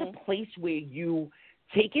place where you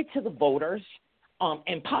take it to the voters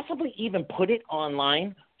and possibly even put it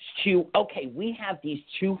online to, okay, we have these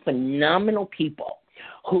 2 phenomenal people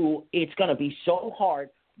who it's going to be so hard.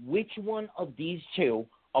 Which one of these 2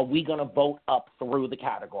 are we going to vote up through the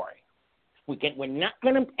category? We're not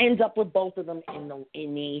going to end up with both of them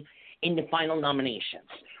in the final nominations.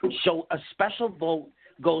 So a special vote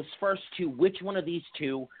goes first to which one of these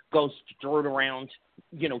 2 goes through the round,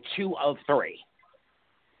 2 of 3.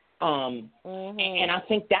 And I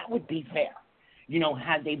think that would be fair.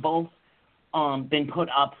 Had they both been put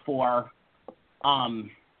up for,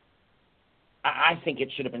 I think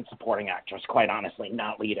it should have been supporting actress, quite honestly,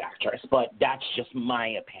 not lead actress. But that's just my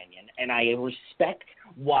opinion, and I respect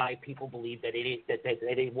why people believe that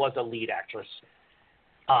it was a lead actress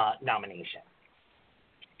nomination.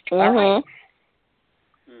 All right.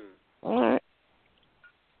 All right.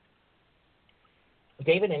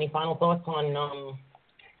 David, any final thoughts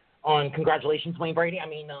on congratulations, Wayne Brady? I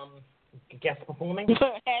mean, guest performing.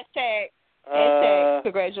 Hashtag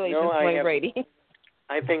congratulations, Wayne Brady.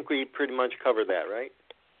 I think we pretty much covered that, right?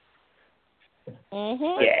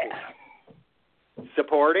 Yeah.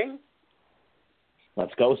 Supporting?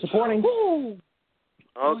 Let's go supporting.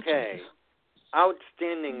 Okay.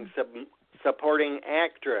 Outstanding supporting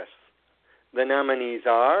actress. The nominees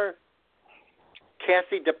are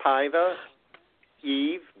Cassie DePaiva,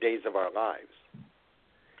 Eve, Days of Our Lives.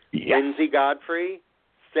 Yeah. Lindsay Godfrey,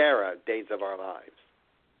 Sarah, Days of Our Lives.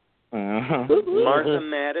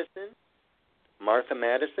 Martha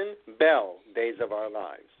Madison, Belle, Days of Our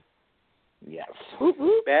Lives. Yes.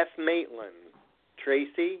 Beth Maitland,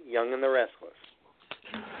 Tracy, Young and the Restless.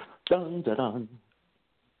 Dun, dun, dun.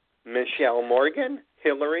 Michelle Morgan,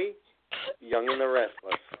 Hillary, Young and the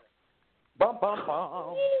Restless. Bum, bum,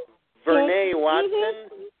 bum. Vernee Watson,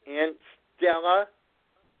 and Stella,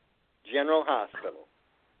 General Hospital.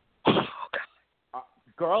 Oh, God.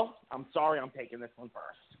 Girl, I'm sorry I'm taking this one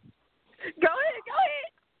first. Go ahead.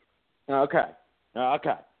 Okay.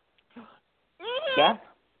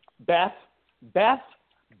 Beth. Okay.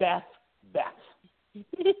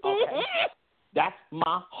 That's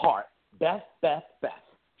my heart. Beth.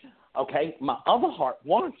 Okay, my other heart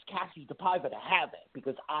wants Cassie DePaiva to have it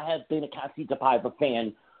because I have been a Cassie DePaiva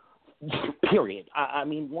fan. Period. I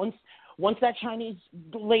mean, once that Chinese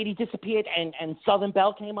lady disappeared and Southern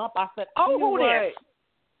Belle came up, I said, "Oh, who this?"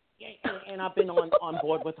 And I've been on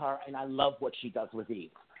board with her, and I love what she does with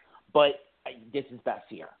Eve. But this is Beth's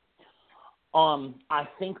year. I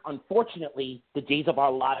think, unfortunately, the Days of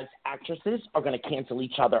Our Lives actresses are going to cancel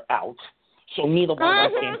each other out. So neither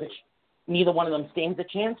one of them stands a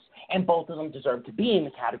chance, and both of them deserve to be in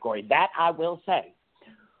the category. That I will say.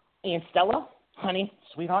 And Stella, honey,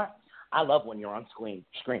 sweetheart, I love when you're on screen.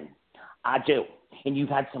 I do. And you've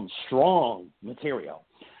had some strong material.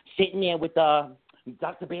 Sitting there with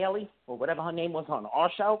Dr. Bailey, or whatever her name was on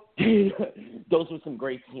our show, those were some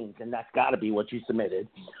great scenes, and that's got to be what you submitted.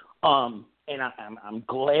 And I'm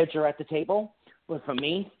glad you're at the table, but for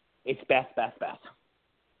me, it's Beth.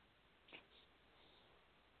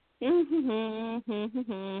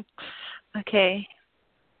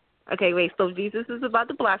 Okay, wait, so Jesus is about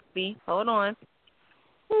to bless me. Hold on.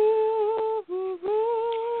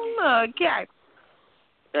 Okay.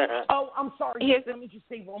 Oh, I'm sorry. Let me just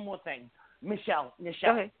say one more thing. Michelle,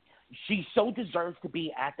 okay. She so deserves to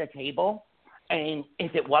be at the table, and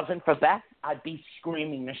if it wasn't for Beth, I'd be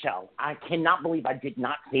screaming Michelle. I cannot believe I did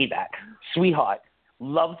not say that. Sweetheart,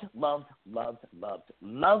 loved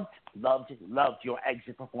your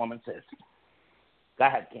exit performances. Go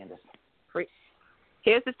ahead, Candace.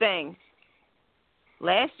 Here's the thing.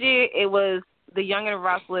 Last year, it was the Young and the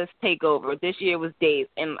Restless takeover. This year was Days,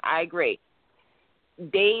 and I agree.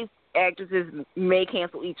 Days actresses may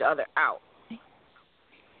cancel each other out.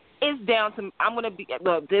 It's down to I'm gonna be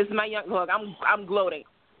look. This is my young look. I'm gloating.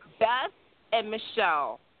 Beth and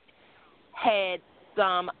Michelle had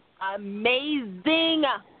some amazing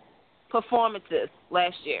performances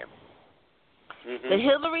last year. Mm-hmm. The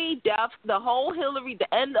Hillary death, the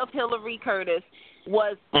end of Hillary Curtis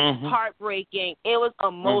was heartbreaking. It was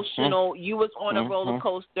emotional. You was on a roller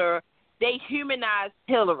coaster. They humanized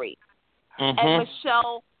Hillary. And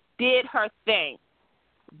Michelle did her thing.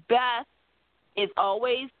 Beth, it's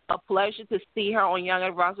always a pleasure to see her on Young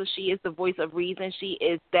and Restless. She is the voice of reason. She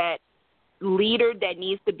is that leader that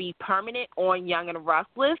needs to be permanent on Young and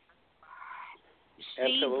Restless.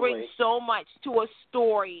 She brings so much to a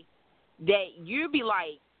story that you'd be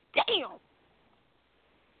like, damn.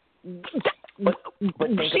 But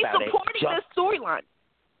think she's about supporting this storyline.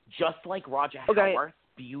 Just like Roger Howard,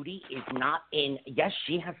 beauty is not in. Yes,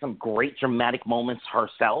 she has some great dramatic moments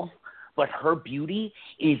herself, but her beauty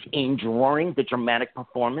is in drawing the dramatic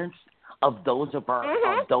performance of those of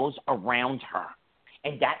those around her,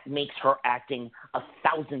 and that makes her acting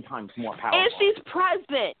 1,000 times more powerful. And she's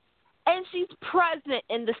present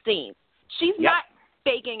in the scene. She's not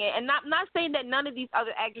faking it, and not saying that none of these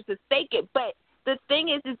other actresses fake it, but the thing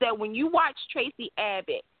is that when you watch Tracy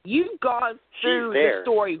Abbott, you've gone through the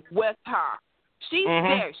story with her. She's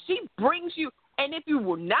there. She brings you, and if you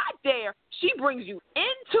were not there, she brings you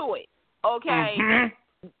into it. Okay.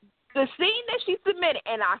 The scene that she submitted,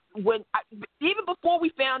 and even before we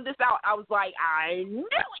found this out, I was like, I knew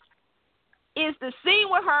it. Is the scene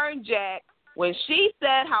with her and Jack when she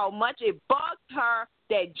said how much it bugged her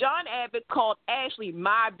that John Abbott called Ashley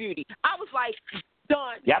my beauty. I was like,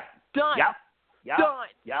 done. Done. Done.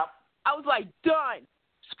 I was like, done.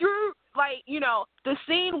 Screw, the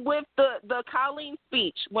scene with the Colleen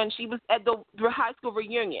speech when she was at the high school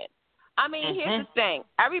reunion. I mean, here's the thing.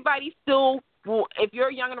 Everybody still, if you're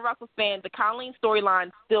a Young and the Restless fan, the Colleen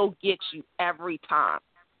storyline still gets you every time.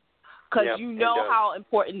 Because you know how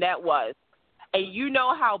important that was. And you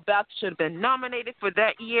know how Beth should have been nominated for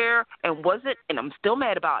that year and wasn't, and I'm still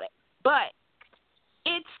mad about it. But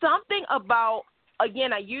it's something about,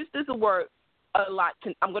 again, I use this word a lot.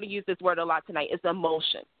 I'm going to use this word a lot tonight. It's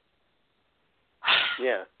emotion.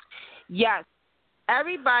 Yeah. Yes,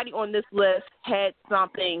 everybody on this list had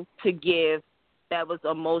something to give that was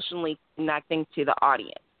emotionally connecting to the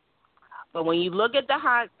audience. But when you look at the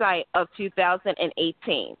hindsight of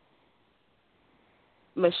 2018,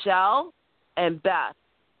 Michelle and Beth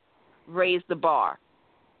raised the bar.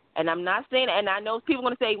 And I'm not saying, and I know people are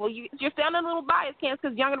going to say, well, you're sounding a little biased, Candace,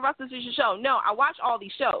 because Young and the Restless is your show. No, I watch all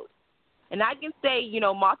these shows. And I can say,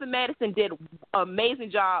 Martha Madison did an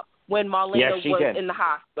amazing job when Marlena was in the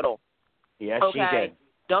hospital. Yes, okay? She did.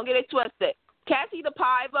 Don't get it twisted. Cassie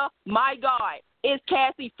DePaiva, my God, is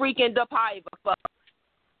Cassie freaking DePaiva.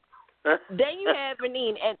 Then you have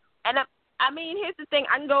Vanine, and I mean, here's the thing.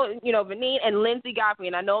 I can go, Vanine and Lindsay Godfrey,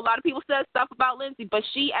 and I know a lot of people said stuff about Lindsay, but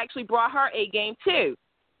she actually brought her A game too.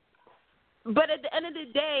 But at the end of the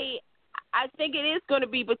day, I think it is going to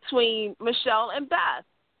be between Michelle and Beth.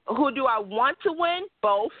 Who do I want to win?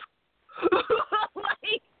 Both.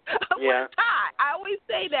 Like, I want a tie. I always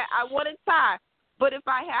say that. I want a tie. But if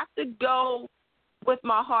I have to go with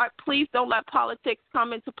my heart, please don't let politics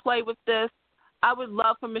come into play with this. I would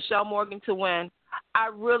love for Michelle Morgan to win. I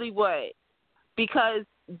really would. Because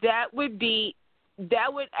that would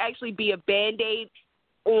actually be a Band-Aid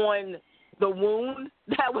on the wound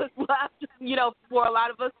that was left, for a lot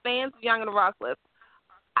of us fans of Young and the Restless.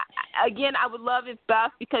 Again, I would love it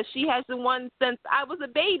Beth because she hasn't won since I was a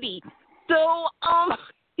baby. So,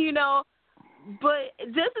 but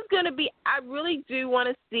this is going to be, I really do want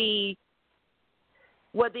to see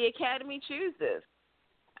what the Academy chooses.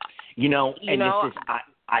 This is,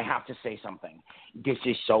 I have to say something. This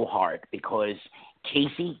is so hard because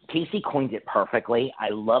Casey coined it perfectly. I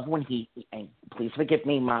love when and please forgive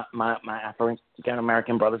me, my African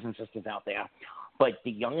American brothers and sisters out there, but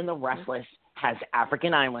The Young and the Restless has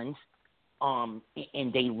African islands, and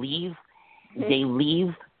they leave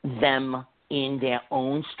them in their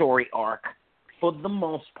own story arc for the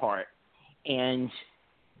most part. And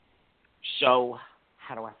so,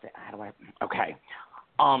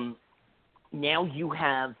 now you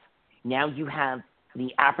have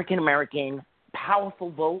the African American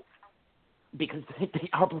powerful vote because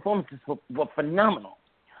our performances were phenomenal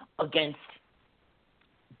against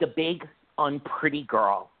the big unpretty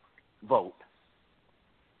girl vote.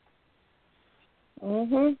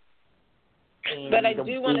 Mhm. But I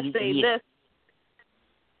do want to say this.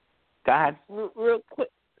 Go ahead. Real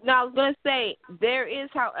quick. Now, I was going to say, there is,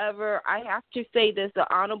 however, I have to say this,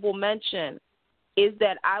 the honorable mention is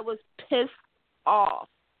that I was pissed off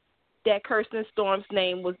that Kirsten Storm's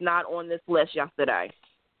name was not on this list yesterday.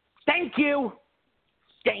 Thank you.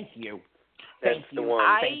 That's the one.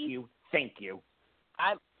 Thank you.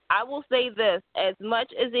 I will say this, as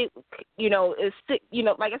much as it, is,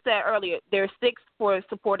 like I said earlier, there's 6 for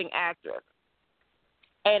supporting actress.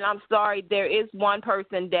 And I'm sorry, there is one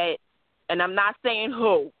person that, and I'm not saying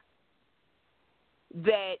who,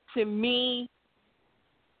 that to me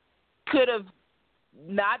could have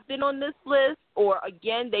not been on this list, or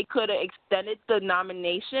again, they could have extended the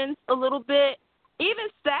nominations a little bit. Even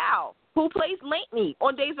Sal, who plays Lainey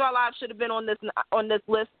on Days of Our Lives, should have been on this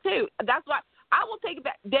list too. That's why I will take it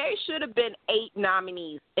back. There should have been 8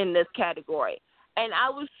 nominees in this category, and I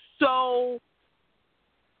was shocked,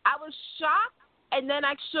 and then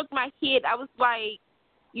I shook my head. I was like,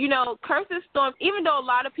 Kirsten Storm, even though a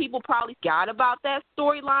lot of people probably forgot about that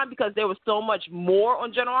storyline because there was so much more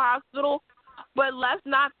on General Hospital, but let's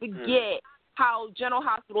not forget how General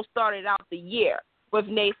Hospital started out the year with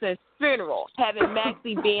Nathan's funeral, having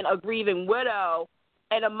Maxie being a grieving widow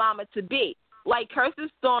and a mama-to-be. Like, Kirsten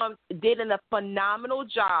Storm did a phenomenal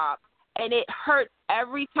job, and it hurts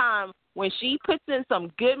every time when she puts in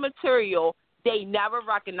some good material, they never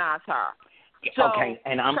recognize her. So, okay,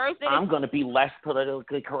 and I'm going to be less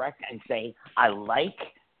politically correct and say I like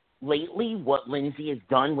lately what Lindsay has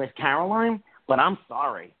done with Caroline, but I'm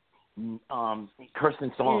sorry.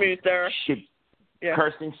 Kirsten Storm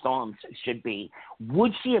should be.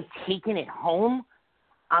 Would she have taken it home?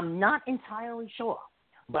 I'm not entirely sure,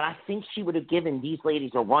 but I think she would have given these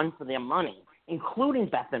ladies a run for their money, including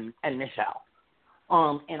Beth and Michelle.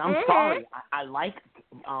 And I'm sorry, I like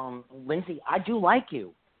Lindsay. I do like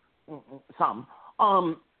you. Some,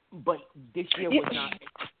 but this year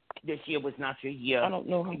was not your year. I don't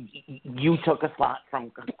know. You took a slot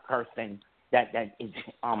from Kirsten. That is,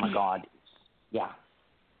 oh my God, yeah.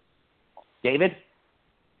 David.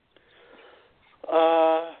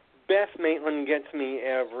 Beth Maitland gets me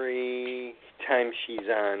every time she's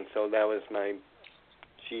on, so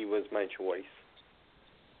she was my choice.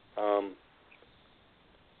 I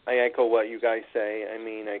echo what you guys say. I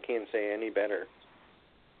mean, I can't say any better.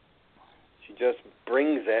 She just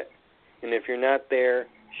brings it, and if you're not there,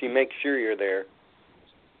 she makes sure you're there.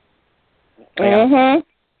 Mhm.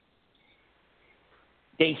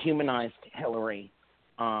 They humanized Hillary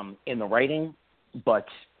in the writing, but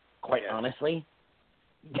quite honestly,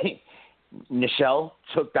 Michelle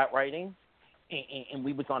took that writing, and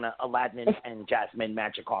we was on a Aladdin and Jasmine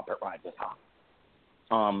magic carpet ride with her.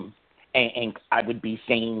 And I would be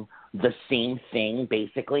saying the same thing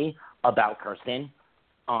basically about Kirsten.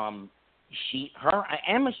 Her,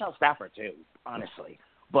 and Michelle Stafford too, honestly.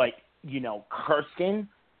 But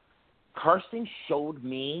Kirsten showed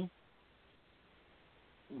me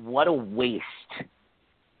what a waste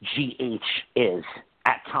GH is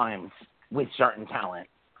at times with certain talent.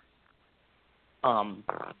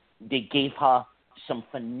 They gave her some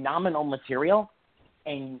phenomenal material,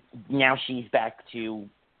 and now she's back to,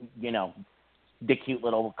 the cute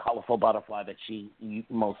little colorful butterfly that she is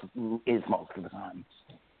most of the time.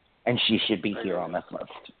 And she should be here on this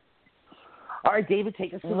list. All right, David,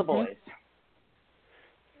 take us to the boys.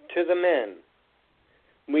 To the men,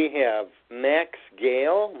 we have Max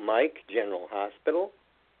Gale, Mike, General Hospital.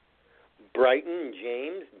 Brighton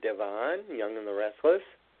James, Devon, Young and the Restless.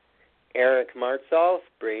 Eric Martzoff,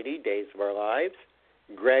 Brady, Days of Our Lives.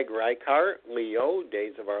 Greg Reichart, Leo,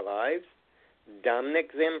 Days of Our Lives.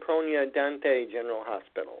 Dominic Zampronia, Dante, General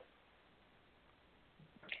Hospital.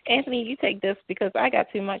 Anthony, you take this because I got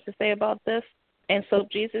too much to say about this, and Soap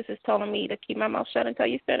Jesus is telling me to keep my mouth shut until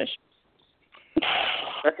you finish.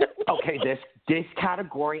 Okay, this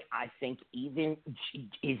category I think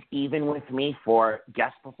is even with me for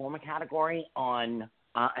guest performer category on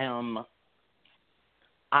I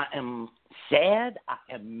am sad, I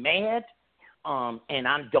am mad, and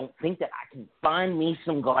I don't think that I can find me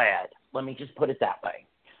some glad. Let me just put it that way.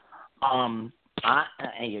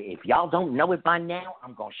 If y'all don't know it by now,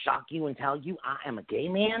 I'm gonna shock you and tell you I am a gay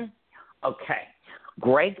man. Okay,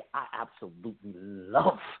 Greg, I absolutely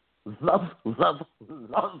love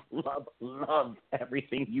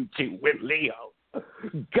everything you do with Leo.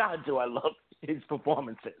 God, do I love his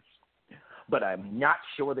performances. But I'm not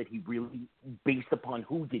sure that he really, based upon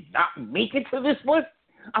who did not make it to this list,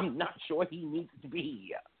 I'm not sure he needs to be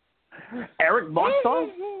here. Eric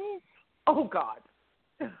Martzoff? Oh, God.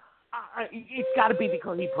 It's got to be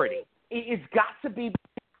because he's pretty. It's got to be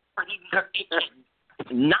because he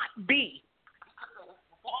not be.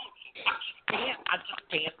 I just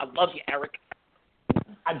can't. I love you, Eric.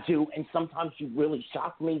 I do, and sometimes you really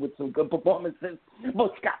shock me with some good performances, but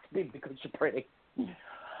it's got to be because you're pretty.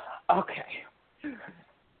 Okay.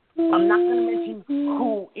 I'm not going to mention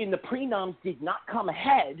who in the pre-noms did not come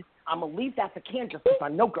ahead. I'm going to leave that to Kansas because I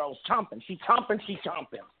know girls chomping. She's chomping.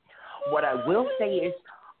 What I will say is,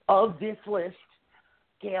 of this list,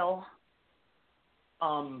 Gail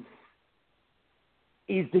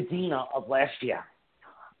is the Dina of last year.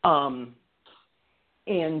 And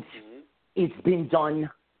it's been done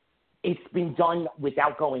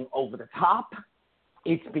without going over the top.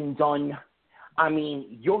 It's been done, I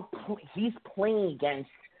mean, he's playing against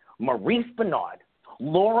Maurice Bernard,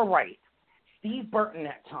 Laura Wright, Steve Burton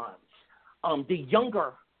at times, the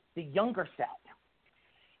younger set.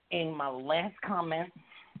 And my last comment,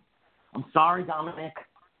 I'm sorry, Dominic,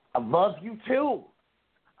 I love you too,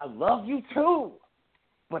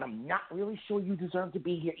 but I'm not really sure you deserve to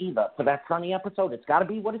be here either. For that Sunny episode, it's got to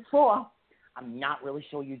be what it's for. I'm not really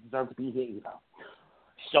sure you deserve to be here either.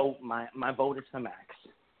 So my vote is for Max.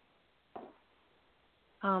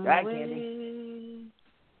 I'm right, away. Candy.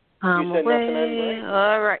 I'm You said away. nothing else,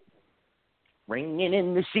 right? All right. Ringing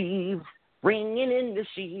in the sheaves.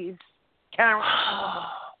 Karen,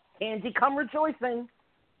 Candy, come rejoicing.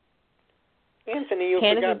 Anthony, you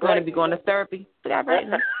Candace forgot is going to be going to therapy. Forgot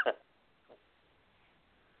Brighton.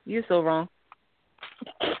 You're so wrong.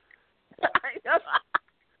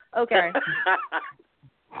 Okay.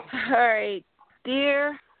 All right.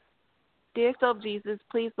 Dear Soap Jesus,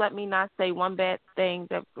 please let me not say one bad thing.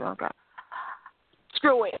 Okay.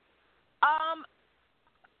 Screw it.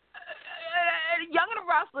 Young and the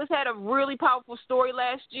Restless had a really powerful story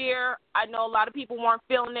last year. I know a lot of people weren't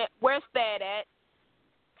feeling it. Where's that at?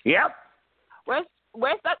 Yep. Where's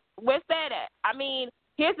that at? I mean,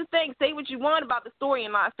 here's the thing. Say what you want about the story,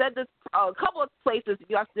 and I said this a couple of places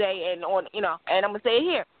yesterday, and and I'm gonna say it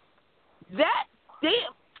here. That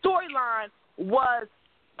storyline was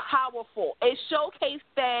powerful. It showcased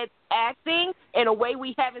Thad's acting in a way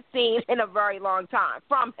we haven't seen in a very long time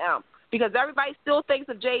from him. Because everybody still thinks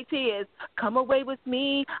of JT as, come away with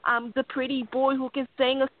me, I'm the pretty boy who can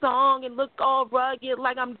sing a song and look all rugged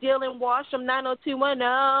like I'm Dylan Washam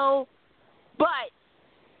 90210. But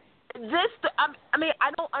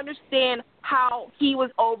I don't understand how he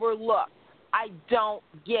was overlooked. I don't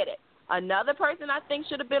get it. Another person I think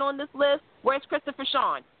should have been on this list, where's Christopher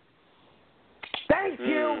Sean? Thank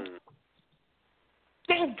you.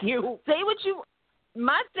 Say what you...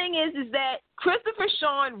 My thing is that Christopher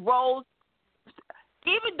Sean Rose,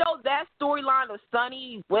 even though that storyline of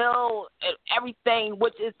Sonny, Will, and everything,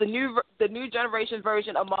 which is the new generation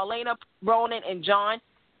version of Marlena, Ronan, and John,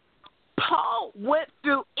 Paul went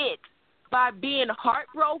through it by being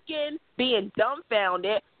heartbroken, being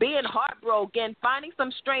dumbfounded, being heartbroken, finding some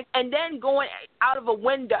strength, and then going out of a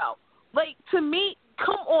window. Like, to me,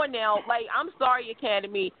 come on now. Like, I'm sorry,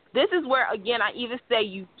 Academy. This is where, again, I even say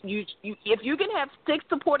you if you can have 6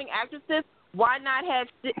 supporting actresses, why not have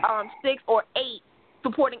 6 or 8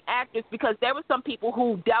 supporting actors? Because there were some people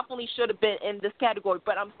who definitely should have been in this category.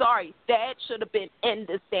 But I'm sorry, Thad should have been in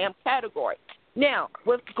this damn category. Now,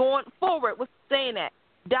 with going forward, with saying that,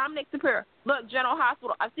 Dominic Superior, look, General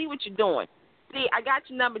Hospital, I see what you're doing. see, I got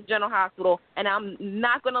your number, General Hospital, and I'm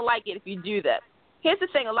not going to like it if you do this. Here's the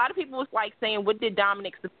thing. A lot of people was like saying, what did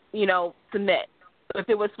Dominic, submit if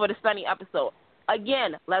it was for the Sunny episode?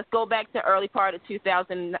 Again, let's go back to early part of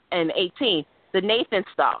 2018, the Nathan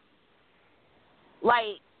stuff.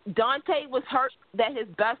 Like, Dante was hurt that his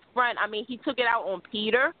best friend, he took it out on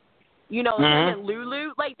Peter, him and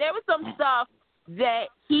Lulu. Like, there was some stuff that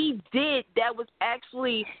he did that was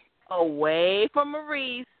actually away from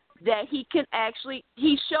Maurice, that he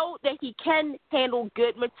showed that he can handle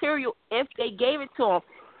good material if they gave it to him.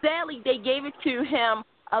 Sadly, they gave it to him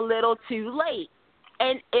a little too late.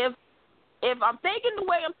 And if I'm thinking the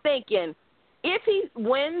way I'm thinking, if he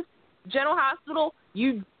wins General Hospital,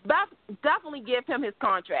 you definitely give him his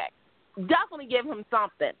contract. Definitely give him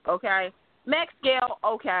something, okay? Max Gale,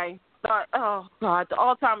 okay. But, oh, God, the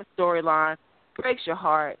Alzheimer's storyline breaks your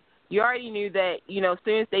heart. You already knew that, as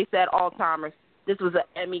soon as they said Alzheimer's, this was an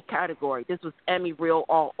Emmy category. This was Emmy real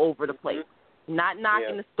all over the place. Not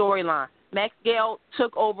knocking the storyline. Max Gale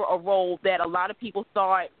took over a role that a lot of people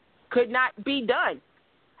thought could not be done.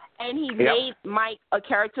 And he made Mike a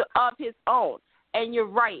character of his own. And you're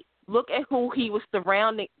right. Look at who he was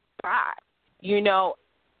surrounded by. A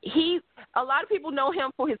lot of people know him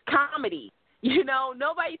for his comedy.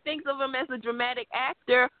 Nobody thinks of him as a dramatic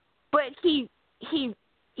actor, but he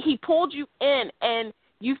pulled you in, and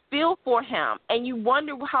you feel for him, and you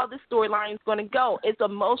wonder how this storyline is going to go. It's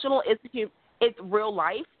emotional. It's real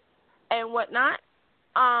life and whatnot.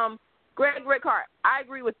 Greg Rickhart, I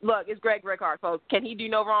agree with. Look, it's Greg Rickhart, folks. Can he do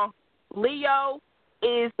no wrong? Leo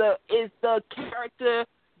is the character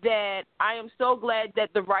that I am so glad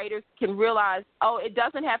that the writers can realize. Oh, it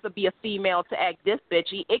doesn't have to be a female to act this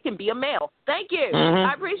bitchy. It can be a male. Thank you.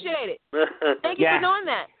 I appreciate it. Thank you for doing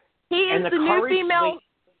that. He is the new female.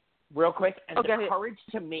 Real quick, the courage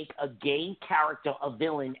to make a gay character a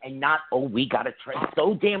villain and not, we got to tread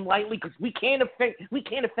so damn lightly because we can't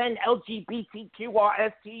offend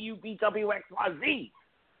LGBTQRSTUVWXYZ.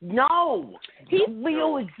 No,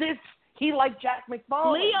 Leo exists. He like Jack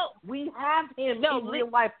McFarlane. Leo, we have him in real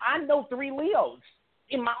life. I know 3 Leos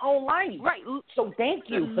in my own life. Right. So thank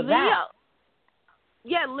you for that.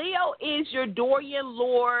 Yeah, Leo is your Dorian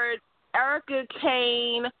Lord, Erica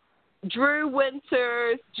Kane, Drew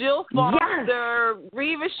Winters, Jill Foster,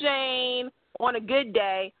 Reva Shane on a good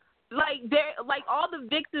day. Like all the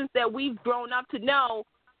vixens that we've grown up to know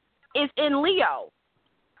is in Leo.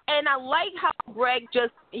 And I like how Greg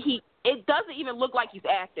it doesn't even look like he's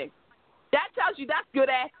acting. That tells you that's good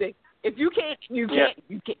acting. If you can't, you can't.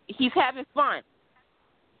 He's having fun.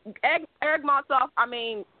 Eric Monsoff,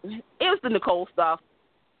 it was the Nicole stuff.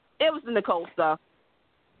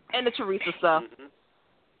 And the Teresa stuff. Mm-hmm.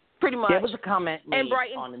 Pretty much. There was a comment made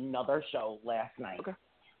on another show last night. Okay.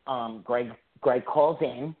 Greg calls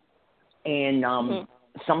in, and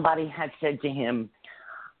somebody had said to him,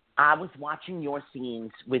 I was watching your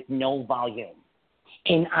scenes with no volume,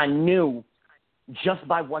 and I knew just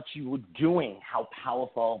by what you were doing how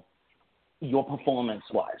powerful your performance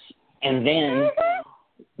was. And then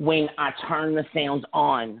when I turned the sounds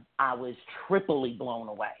on, I was triply blown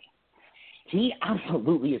away. He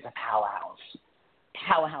absolutely is a powerhouse.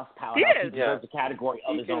 Powerhouse. He deserves a category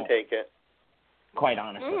of his own. He can take it. Quite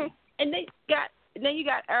honestly. And then you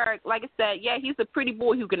got Eric. Like I said, he's a pretty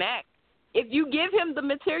boy who can act. If you give him the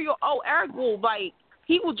material, Eric will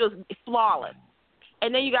he will just flawless.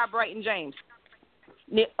 And then you got Brighton James.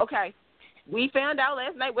 Okay, we found out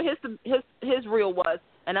last night what his reel was,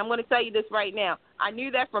 and I'm going to tell you this right now. I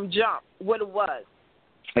knew that from jump what it was.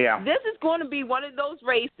 Yeah. This is going to be one of those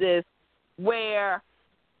races where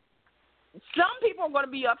some people are going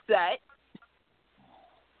to be upset,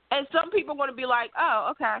 and some people are going to be like, oh,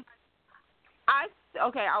 okay. I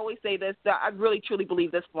always say this. I really, truly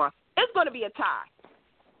believe this one. It's going to be a tie.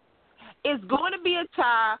 It's going to be a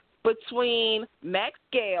tie between Max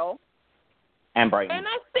Gale and Brighton. And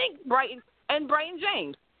I think Brighton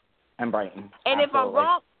James. And Brighton. And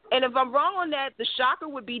absolutely. if I'm wrong on that, the shocker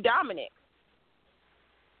would be Dominic.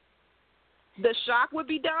 The shock would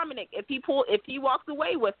be Dominic if he walks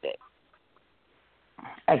away with it.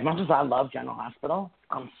 As much as I love General Hospital,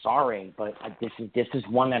 I'm sorry, but this is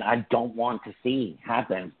one that I don't want to see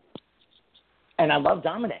happen. And I love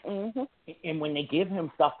Dominic. Mm-hmm. And when they give him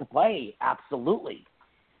stuff to play, absolutely.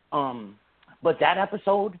 But that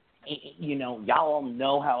episode, y'all all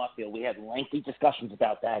know how I feel. We had lengthy discussions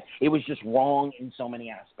about that. It was just wrong in so many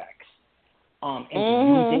aspects.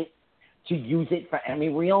 And to use it for Emmy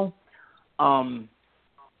reel,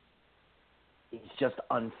 it's just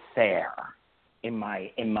unfair in my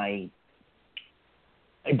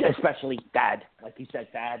especially Thad, like you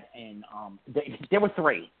said, Thad, and there were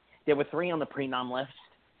 3. there were 3 on the pre-nom list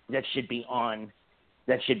that should be on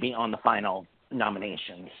the final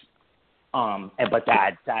nominations. But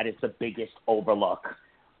that is the biggest overlook.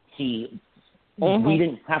 We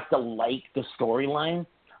didn't have to like the storyline,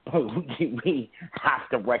 but we have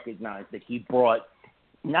to recognize that he brought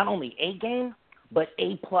not only A game, but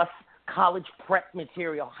A+ college prep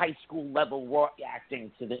material, high school level raw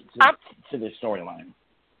acting to the storyline.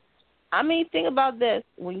 I mean, think about this.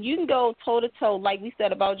 When you can go toe-to-toe, like we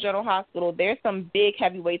said about General Hospital, there's some big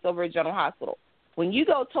heavyweights over at General Hospital. When you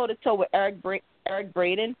go toe-to-toe with Eric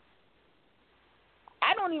Braeden,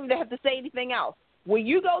 I don't even have to say anything else. When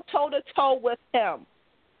you go toe-to-toe with him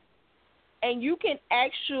and you can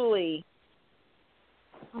actually,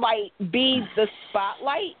 like, be the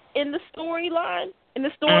spotlight in the storyline, in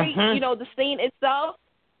the story, the scene itself,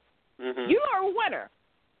 you are a winner.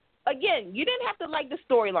 Again, you didn't have to like the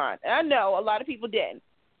storyline. I know a lot of people didn't.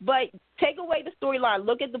 But take away the storyline.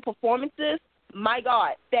 Look at the performances. My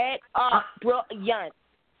God, that are brilliant.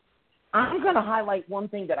 I'm going to highlight one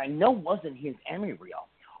thing that I know wasn't his Emmy reel,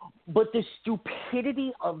 but the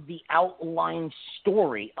stupidity of the outline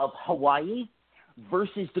story of Hawaii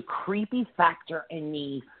versus the creepy factor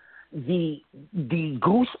and the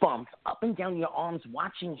goosebumps up and down your arms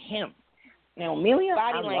watching him. Now, Amelia,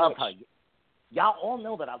 I love her. Y'all all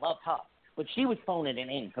know that I love her, but she was phoning it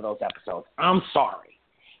in for those episodes. I'm sorry.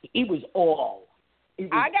 I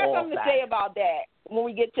got something to say about that when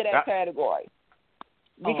we get to that category.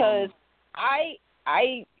 Because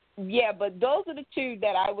but those are the 2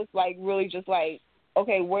 that I was like really just like,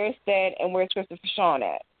 okay, where's Stan and where's Christopher Sean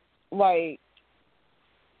at? Like,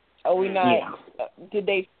 are we not? Yeah.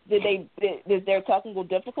 Did there technical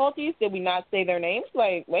difficulties? Did we not say their names?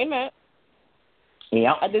 Like, wait a minute.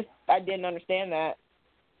 Yeah. I didn't understand that.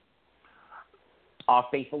 Our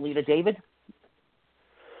faithful leader, David?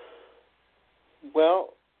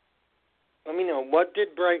 Well, let me know. What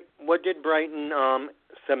did Brighton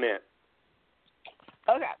submit?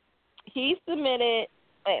 Okay. He submitted.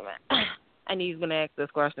 Wait a minute. I knew he was going to ask this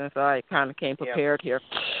question, so I kind of came prepared here.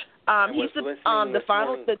 He submitted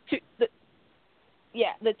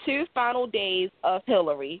the 2 final days of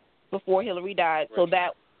Hillary before Hillary died. Right. So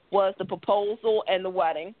that was the proposal and the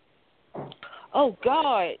wedding. Oh,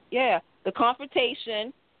 God, yeah. The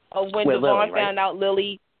confrontation of when Devon found out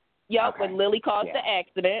Lily, when Lily caused the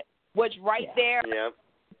accident, which there,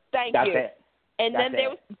 thank That's you. It. And then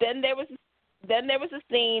there was a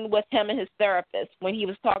scene with him and his therapist when he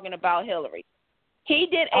was talking about Hillary. He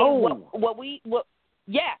did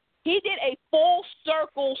he did a full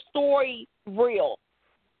circle story reel.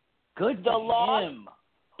 Good the for loss, him.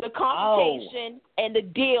 The confrontation, and the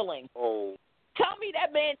dealing. Oh. Tell me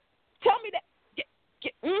that, man. Tell me that.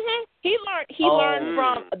 He learned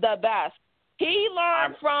from the best. He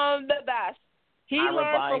learned from the best. He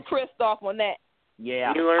learned from Christoph on that.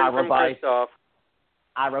 Yeah, he learned from Christoph.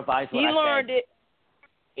 I revised what I said. He learned it.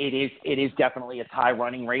 It is definitely a tie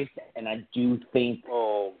running race, and I do think.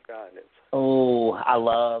 Oh God! I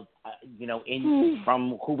love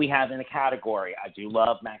from who we have in the category. I do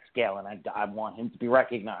love Max Gale, and I want him to be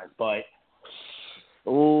recognized. But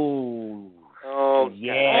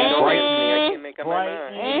yeah, I can't make up my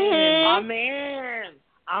mind. My man,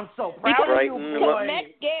 I'm so proud of you, boy.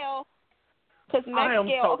 Because Max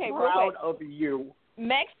Gale, so proud of you.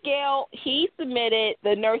 Max Gale, he submitted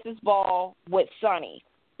the Nurses Ball with Sonny.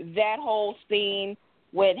 That whole scene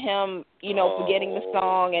with him, forgetting the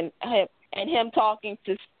song and him talking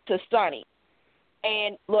to Sonny.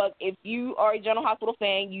 And look, if you are a General Hospital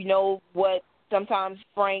fan, you know what sometimes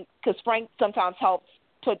Frank sometimes helps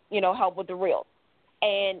help with the reel.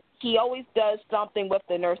 And he always does something with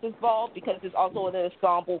the Nurses Ball because there's also an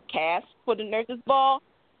ensemble cast for the Nurses Ball.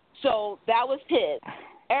 So that was his.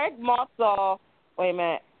 Eric Mossall, wait a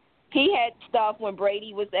minute, he had stuff when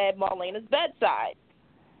Brady was at Marlena's bedside.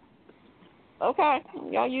 Okay,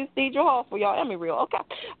 y'all use Deidre Hall for y'all Emmy reel. Okay,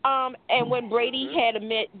 and when Brady had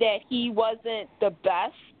admit that he wasn't the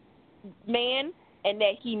best man and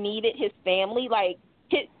that he needed his family, like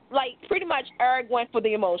pretty much Eric went for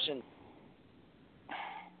the emotions.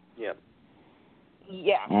 Yep.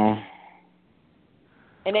 Yeah.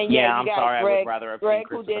 And then you got Greg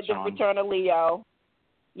who did the Return of Leo.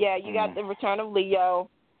 Yeah, you got the Return of Leo.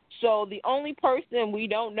 So the only person we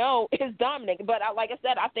don't know is Dominic. But like I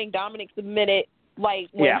said, I think Dominic submitted when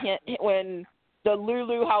the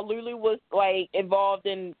Lulu, how Lulu was like involved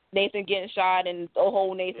in Nathan getting shot and the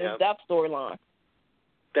whole Nathan's death storyline.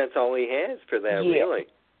 That's all he has for that, really.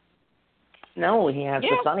 No, he has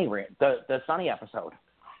the Sunny episode,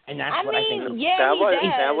 and that's I think. Yeah, that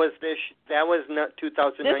was not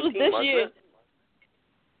 2019. This was this year.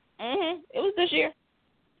 It? It was this year.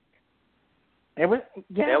 It was,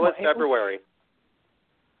 yeah. That was February.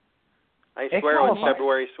 I swear it was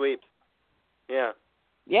February sweeps. Yeah.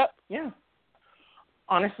 Yep. Yeah.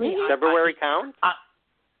 Honestly, February counts?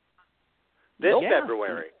 This yeah.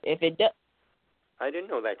 February. If it does. I didn't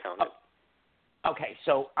know that counted. Okay,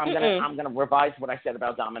 so I'm gonna revise what I said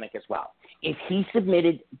about Dominic as well. If he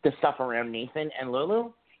submitted the stuff around Nathan and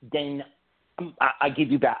Lulu, then I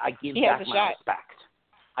give you back. I give back my respect.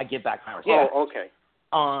 I give back my respect. Oh, okay.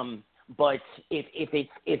 But if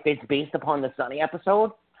it's based upon the Sunny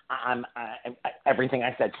episode, everything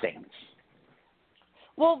I said stands.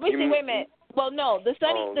 Well, wait a minute. Well, no, the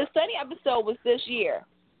Sunny episode was this year.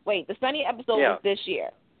 Wait, the Sunny episode was this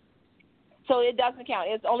year. So it doesn't count.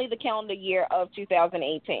 It's only the calendar year of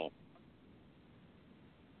 2018.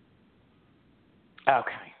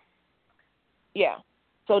 Okay. Yeah.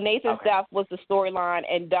 So Nathan's death was the storyline,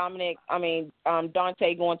 and Dante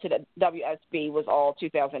going to the WSB was all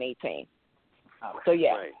 2018. Okay. So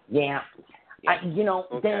yeah. Right. Yeah.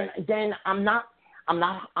 Then I'm not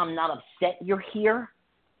upset you're here,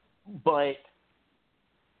 but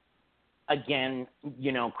again,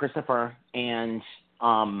 Christopher and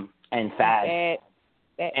Thad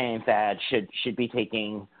should be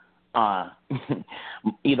taking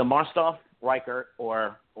either Marstoff, Reichert,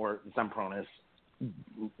 or Zampronis.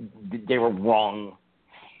 They were wrong,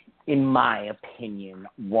 in my opinion,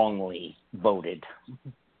 wrongly voted.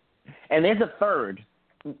 And there's a third.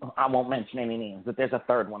 I won't mention any names, but there's a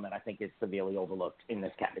third one that I think is severely overlooked in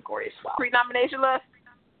this category as well. Pre-nomination list?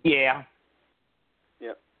 Yeah.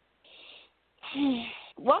 Yep.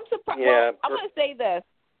 Well, I'm surprised. Yeah, well, I'm going to say this.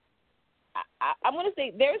 I'm going to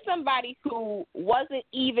say there's somebody who wasn't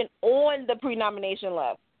even on the pre-nomination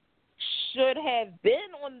list, should have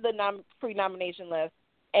been on the pre-nomination list,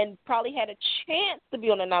 and probably had a chance to be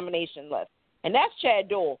on the nomination list, and that's Chad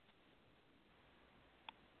Duell,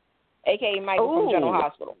 a.k.a. Michael from General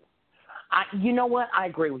Hospital. You know what? I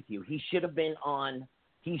agree with you. He should have been on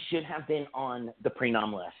the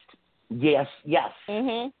pre-nom list. Yes.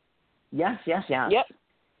 Mm-hmm. Yes. Yep.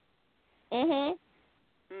 Mm-hmm.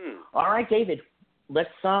 All right, David. Let's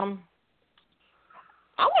I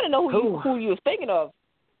want to know who you were thinking of.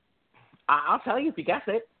 I'll tell you if you guess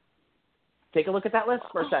it. Take a look at that list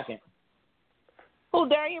for a second. Who,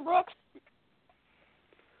 Darian Brooks?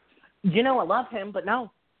 I love him, but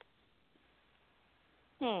no.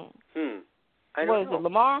 I don't What is know. it,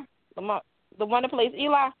 Lamar, the one that plays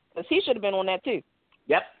Eli? Because he should have been on that too.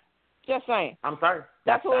 Yep. Just saying. I'm sorry.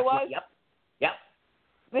 That's who it was? Yep.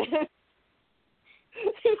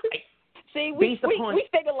 See, we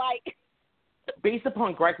think alike. Based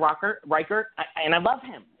upon Greg Reichert, and I love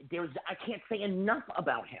him. I can't say enough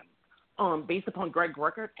about him. Based upon Greg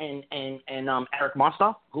Reichert and Eric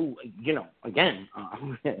Mostoff, who again,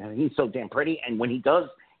 he's so damn pretty, and when he does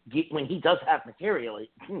have material,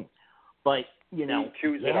 but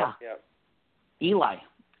choose it up. Yeah.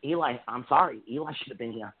 Eli, I'm sorry, Eli should have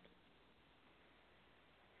been here.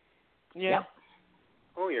 Yeah. Yep.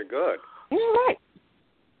 Oh, you're good. You're right.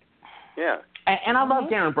 Yeah. And I love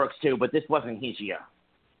Darren Brooks too, but this wasn't his year.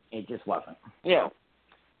 It just wasn't. Yeah.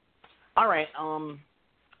 All right.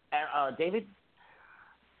 David.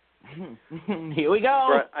 Here we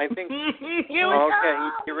go. I think. Here we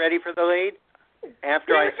go. You ready for the lead?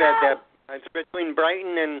 After I said that it's between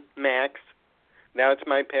Brighton and Max. That's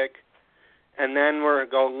my pick. And then we're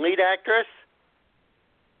going lead actress.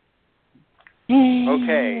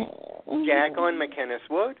 Okay. Jacqueline McInnes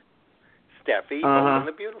Wood. Steffi Bowman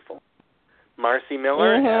the Beautiful. Marcy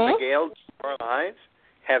Miller, Abigail, Our Lives.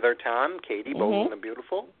 Heather Tom, Katie Bowman the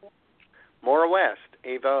Beautiful. Maura West,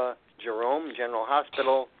 Ava Jerome, General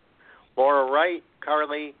Hospital. Laura Wright,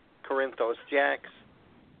 Carly, Corinthos Jacks.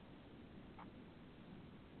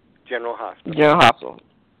 General Hospital.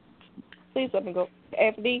 Please let me go.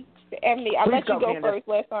 Anthony, I let you go first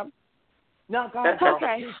last time. No, go ahead.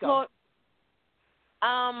 Okay. Well,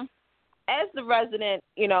 as the resident,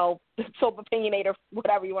 soap opinionator,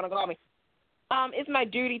 whatever you want to call me, it's my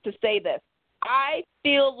duty to say this. I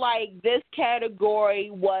feel like this category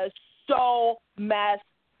was so messed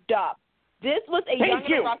up. This was a Young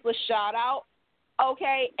and the Restless shout out,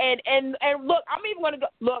 okay? And look, I'm even going to go.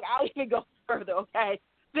 Look, I'll even go further, okay?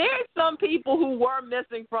 There's some people who were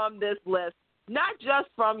missing from this list, not just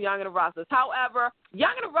from Young and the Restless. However,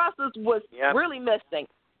 Young and the Restless was really missing.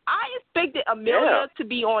 I expected Amelia to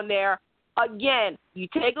be on there. Again, you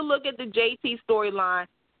take a look at the JT storyline,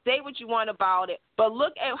 say what you want about it, but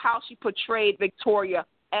look at how she portrayed Victoria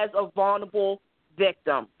as a vulnerable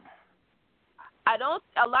victim. A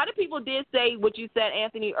lot of people did say what you said,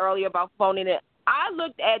 Anthony, earlier about phoning it. I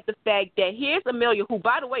looked at the fact that here's Amelia, who,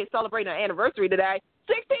 by the way, is celebrating her anniversary today.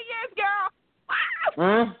 16 years, girl.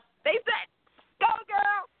 They said, "Go,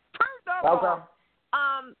 girl, prove them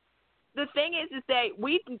wrong." The thing is that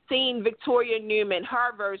we've seen Victoria Newman,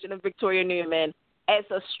 her version of Victoria Newman, as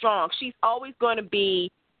a strong. She's always going to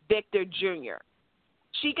be Victor Jr.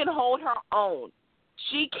 She can hold her own.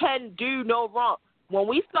 She can do no wrong. When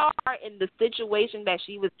we saw her in the situation that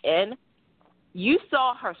she was in, you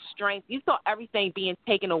saw her strength. You saw everything being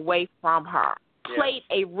taken away from her. Yeah. Played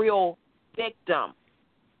a real victim.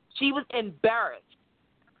 She was embarrassed.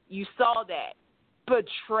 You saw that.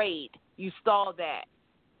 Betrayed. You saw that.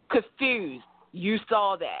 Confused. You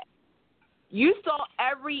saw that. You saw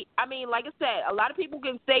like I said, a lot of people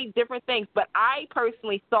can say different things, but I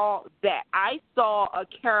personally saw that. I saw a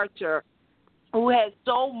character who has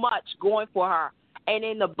so much going for her. And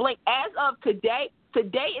in the blink, as of today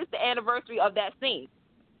is the anniversary of that scene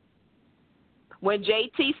when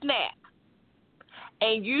JT snapped.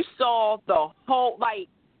 And you saw the whole,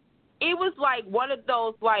 it was like one of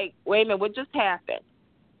those, wait a minute, what just happened?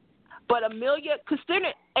 But Amelia,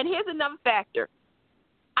 consider, and here's another factor.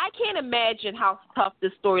 I can't imagine how tough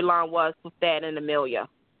this storyline was for Thad and Amelia.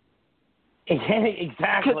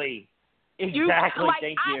 Exactly. Thank you. I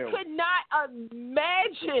could not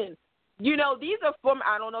imagine. These are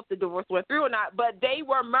I don't know if the divorce went through or not, but they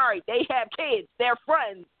were married. They have kids. They're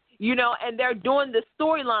friends, and they're doing the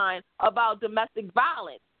storyline about domestic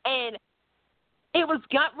violence. And it was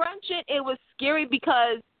gut-wrenching. It was scary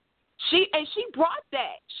because she brought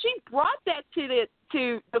that. She brought that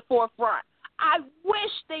to the forefront. I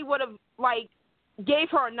wish they would have, gave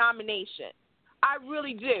her a nomination. I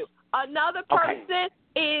really do. Another person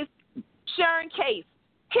is Sharon Case.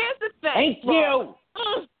 Here's the thing.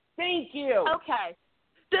 Thank you. Okay.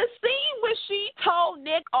 The scene where she told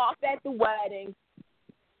Nick off at the wedding,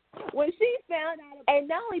 when she found out, and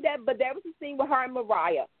not only that, but there was a scene with her and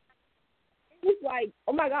Mariah. It was like,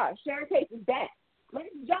 oh my gosh, Sharon Case is back.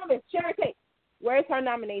 Ladies and gentlemen, Sharon Case. Where's her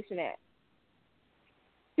nomination at?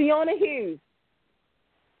 Fiona Hughes.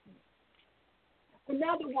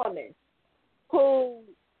 Another woman who,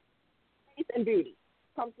 Face and Beauty,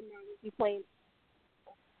 comes to mind. She's playing.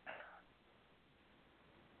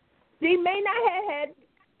 She may not have had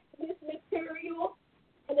this material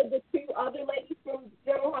and the two other ladies from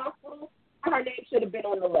General Hospital. Her name should have been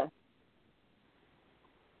on the list.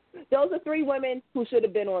 Those are three women who should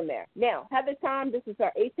have been on there. Now, Heather Tom, this is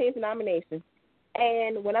her 18th nomination.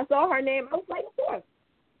 And when I saw her name, I was like, of course.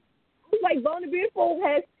 I was like, Bona Beautiful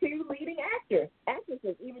has two leading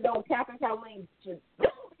actresses, even though Catherine Colleen should be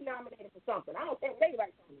nominated for something. I don't think they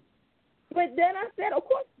like something. But then I said, of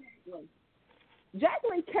course,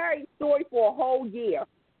 Jacqueline carried story for a whole year.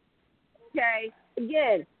 Okay?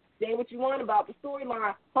 Again, say what you want about the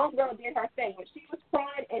storyline. Homegirl did her thing. When she was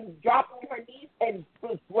crying and dropped on her knees and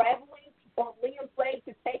was graveling on Liam's leg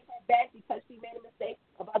to take her back because she made a mistake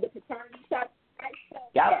about the paternity shot, I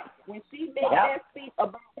felt that. When she made that speech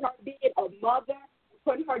about her being a mother,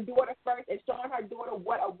 putting her daughter first and showing her daughter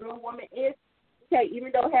what a real woman is, okay,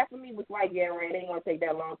 even though half of me was like, yeah, right, it ain't going to take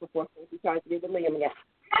that long before she tries to be with Liam again.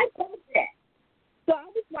 I felt that. So I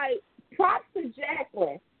was like, props to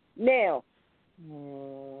Jacqueline. Now,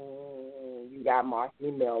 you got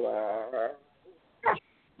Marcy Miller.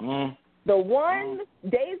 The one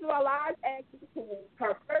Days of Our Lives actress who,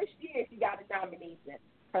 her first year, she got a nomination.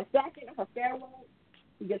 Her second, her farewell,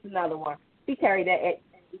 she gets another one. She carried that at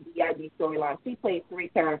the DID storyline. She played three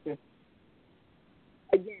characters.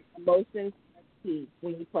 Again, emotions are key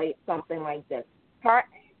when you play something like this. Her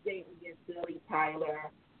acting against Billy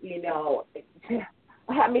Tyler,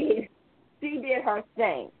 I mean, she did her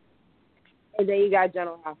thing. And then you got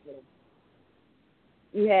General Hospital.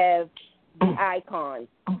 You have the icons,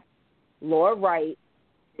 Laura Wright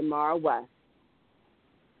and Mara West.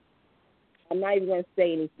 I'm not even going to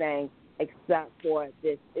say anything except for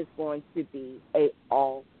this is going to be a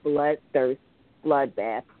all bloodbath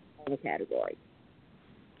of a category.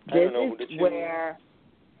 This is where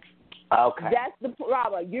that's the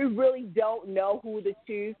problem. You really don't know who to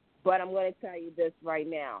choose, but I'm going to tell you this right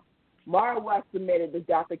now. Mara West submitted the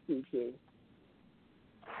Dr. Kiki.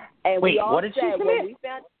 And wait, we all what did she said submit? when we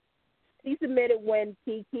found she submitted when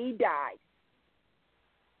Kiki died.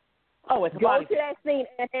 Oh, it's go to that scene,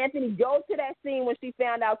 and Anthony, go to that scene when she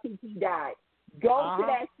found out Kiki died. Go to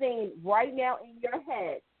that scene right now in your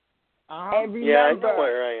head. And remember, yeah, I know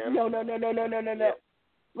where I am. No. Yeah.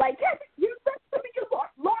 Like, you said to me,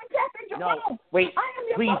 Lord Catherine Jerome. No, wait, I am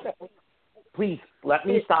your mother. Please, let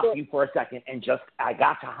me stop you for a second and I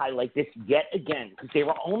got to highlight this yet again because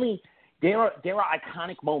there are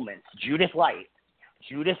iconic moments. Judith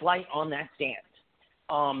Light on that stand.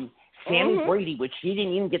 Sammy Brady, which she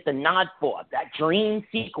didn't even get the nod for, that dream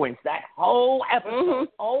sequence, that whole episode.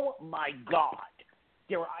 Oh, my God.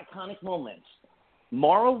 There were iconic moments.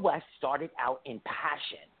 Maura West started out in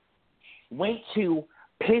passion, went to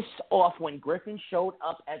piss off when Griffin showed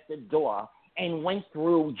up at the door, and went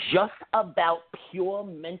through just about pure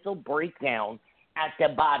mental breakdown at the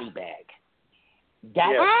body bag.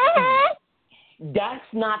 That's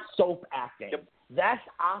not soap acting. Yep. That's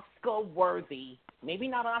Oscar-worthy. Maybe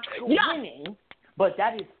not Oscar-winning, but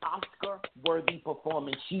that is Oscar-worthy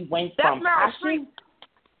performance. She went from passion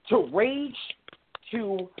to rage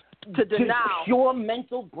to pure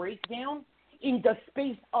mental breakdown in the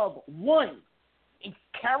space of one. It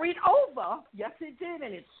carried over. Yes, it did,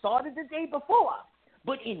 and it started the day before.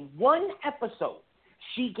 But in one episode,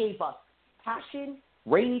 she gave us passion,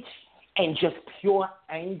 rage, and just pure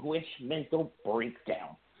anguish, mental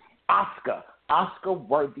breakdown.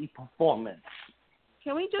 Oscar-worthy performance.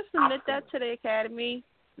 Can we just submit that to the Academy,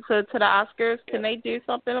 to the Oscars? Can they do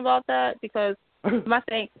something about that? Because my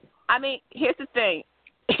thing, I mean, here's the thing.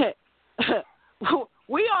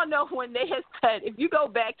 We all know when they had said, if you go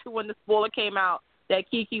back to when the spoiler came out that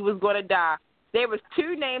Kiki was going to die, there was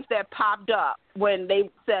two names that popped up when they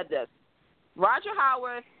said this. Roger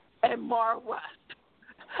Howard and Maura West.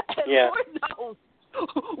 And Lord knows,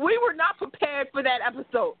 we were not prepared for that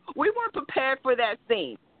episode. We weren't prepared for that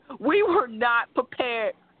scene. We were not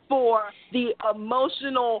prepared for the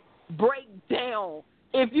emotional breakdown.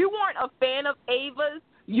 If you weren't a fan of Ava's,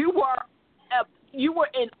 you were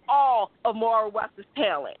in awe of Maura West's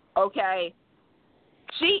talent. Okay,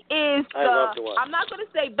 she is I'm not going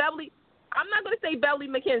to say Beverly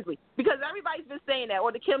McKinsley because everybody's been saying that,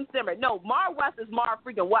 or the Kim Simmer. No, Maura West is Maura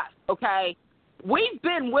freaking West. Okay, we've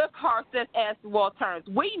been with her since As the World Turns.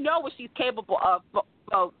 We know what she's capable of.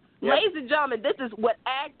 So, ladies and gentlemen, this is what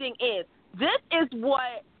acting is. This is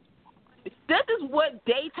what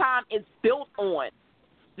daytime is built on.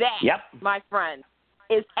 That, my friends,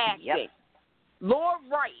 is acting. Laura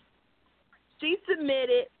Wright, she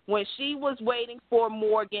submitted when she was waiting for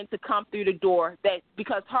Morgan to come through the door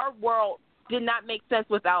because her world did not make sense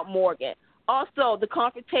without Morgan. Also, the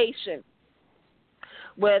confrontation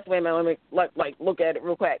with, wait a minute, let me look at it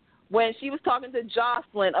real quick. When she was talking to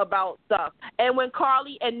Jocelyn about stuff, and when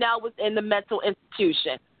Carly and Nell was in the mental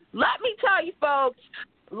institution. Let me tell you, folks,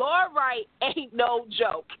 Laura Wright ain't no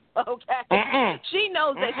joke. Okay, she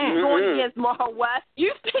knows that she's going against Maura West.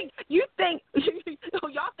 You think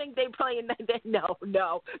y'all think they playing that?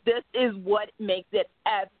 No. This is what makes it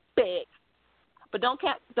epic. But don't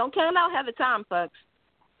count out Heather Tom, folks.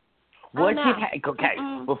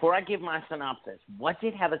 Before I give my synopsis, what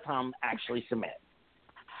did Heather Tom actually submit?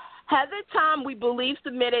 Heather Tom, we believe,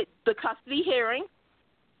 submitted the custody hearing.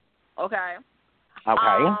 Okay.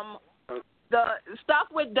 The stuff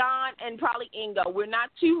with Don and probably Ingo, we're not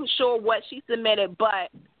too sure what she submitted, but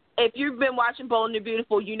if you've been watching Bold and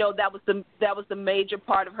Beautiful, you know that was the major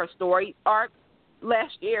part of her story arc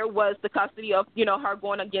last year was the custody of, her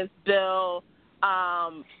going against Bill,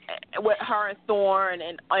 with her and Thorne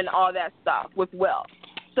and all that stuff with Will.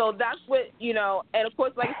 So that's what, and of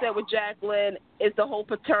course, like I said, with Jacqueline, it's the whole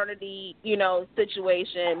paternity,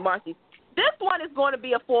 situation. Marcy, this one is going to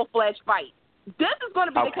be a full-fledged fight. This is going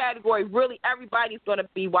to be the category really everybody's going to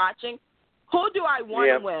be watching. Who do I want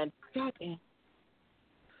to win? God damn.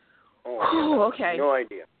 Okay. No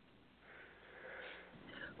idea.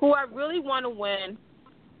 Who I really want to win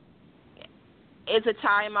is a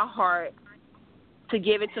tie in my heart to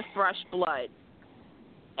give it to fresh blood,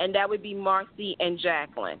 and that would be Marcy and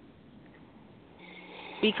Jacqueline.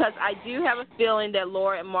 Because I do have a feeling that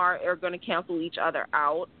Laura and Mar are going to cancel each other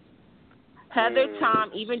out. Heather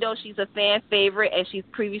Tom, even though she's a fan favorite and she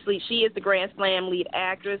is the Grand Slam lead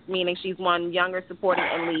actress, meaning she's won younger supporting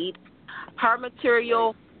and lead. Her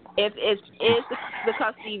material, if it is the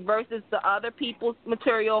custody versus the other people's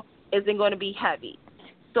material, isn't going to be heavy.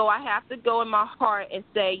 So I have to go in my heart and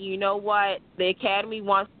say, you know what? The Academy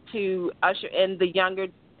wants to usher in the younger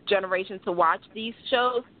generation to watch these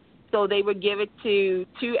shows. So they would give it to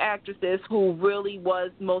two actresses who really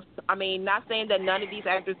was not saying that none of these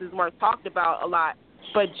actresses weren't talked about a lot,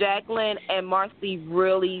 but Jacqueline and Marcy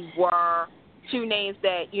really were two names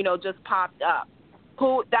that, just popped up.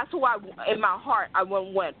 That's who in my heart, I want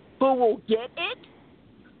to win. Who will get it?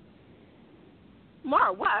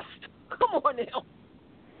 Maura West. Come on now.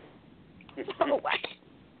 Maura West.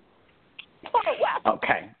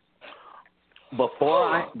 Okay.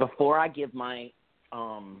 Before I give my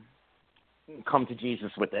come to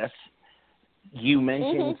Jesus with this, you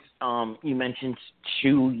mentioned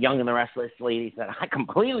two Young and the Restless ladies that I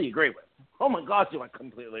completely agree with. Oh my God, do I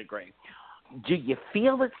completely agree. do you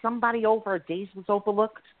feel that somebody over at Days was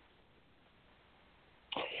overlooked?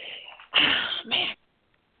 Man,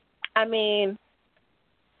 I mean,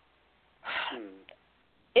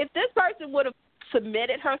 if this person would have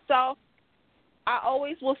submitted herself, I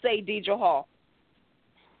always will say Deidre Hall.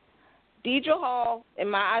 Deidre Hall, in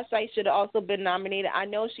my eyesight, should have also been nominated. I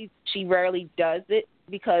know she rarely does it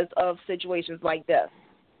because of situations like this.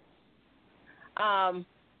 I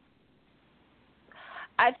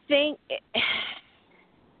think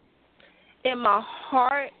in my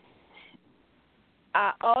heart,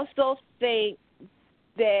 I also think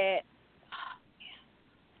that,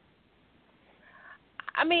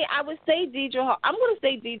 I mean, I would say Deidre Hall. I'm going to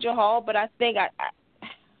say Deidre Hall, but I think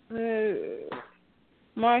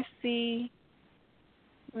Marcy,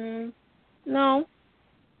 no.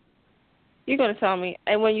 You're going to tell me.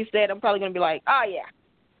 And when you say it, I'm probably going to be like, oh, yeah.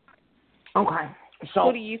 Okay. So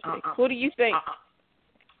who do you think? Who do you think?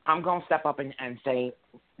 I'm going to step up and say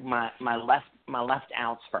my left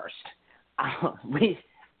outs first.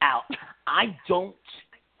 Out. I don't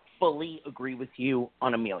fully agree with you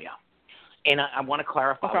on Amelia, and I want to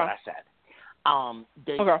clarify what I said.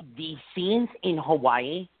 The scenes in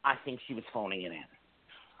Hawaii, I think she was phoning it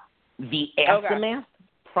in. The aftermath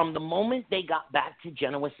from the moment they got back to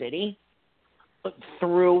Genoa City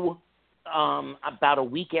through about a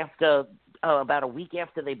week after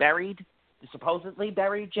they supposedly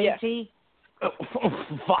buried JT.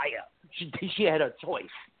 Fire. She had a choice.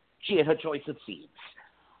 She had her choice of seeds.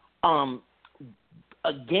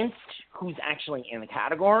 Against who's actually in the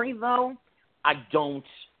category, though, I don't.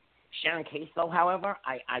 Sharon Case, though, however,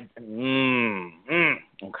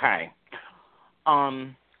 okay.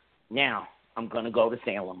 Now I'm gonna go to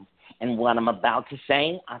Salem, and what I'm about to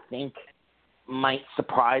say, I think, might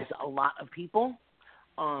surprise a lot of people.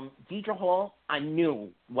 Deidre Hall, I knew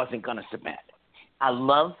wasn't gonna submit. I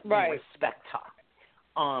love and respect her.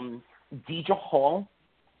 Deidre Hall,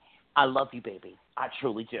 I love you, baby. I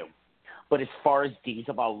truly do. But as far as Days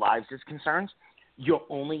of Our Lives is concerned, you're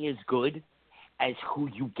only as good as who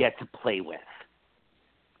you get to play with.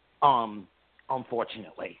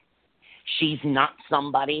 Unfortunately. She's not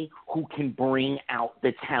somebody who can bring out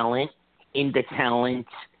the talent in the talent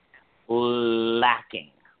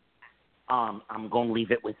lacking. I'm going to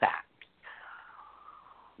leave it with that.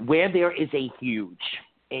 Where there is a huge,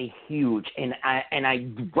 and I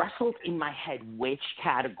wrestled in my head which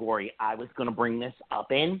category I was going to bring this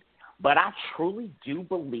up in, but I truly do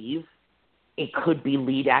believe it could be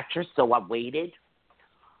lead actress, so I waited.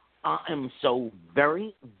 I am so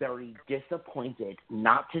very, very disappointed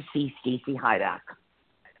not to see Stacey Hydak.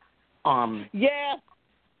 Yeah.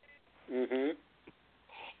 Mhm.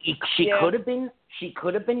 She could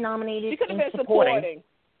have been nominated. She could have been supporting.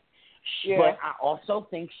 Yeah. But I also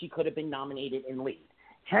think she could have been nominated in lead.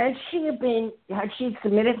 Had she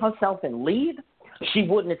submitted herself in lead, she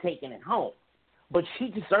wouldn't have taken it home. But she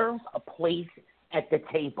deserves a place at the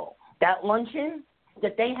table. That luncheon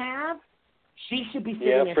that they have, she should be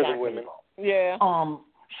sitting at for that the women. table. Yeah.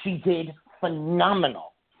 She did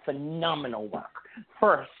phenomenal work.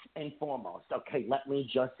 First and foremost, okay, let me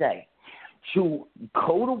just say, to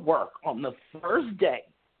go to work on the first day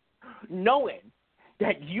knowing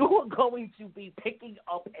that you are going to be picking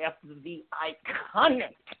up after the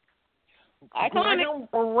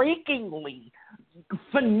groundbreakingly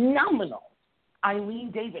phenomenal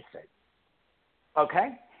Eileen Davidson.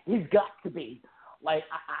 Okay? He's got to be. Like,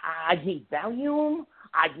 I need Valium.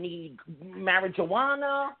 I need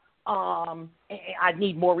marijuana. I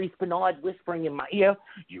need Maurice Bernard whispering in my ear,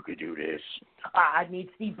 you could do this. I need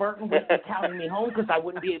Steve Burton carrying me home because I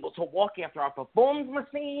wouldn't be able to walk after I performed my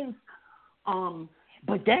scenes.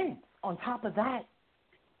 But then, on top of that,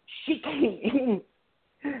 she came in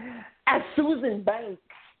as Susan Banks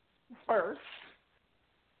first.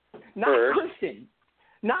 Not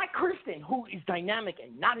Kristen, who is dynamic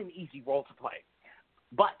and not an easy role to play,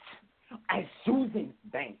 but as Susan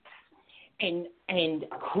Banks, and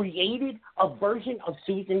created a version of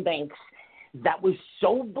Susan Banks that was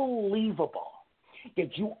so believable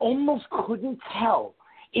that you almost couldn't tell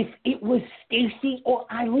if it was Stacey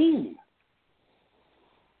or Eileen.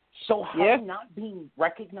 So her not being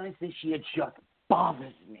recognized this year just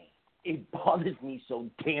bothers me. It bothers me so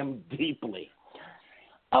damn deeply.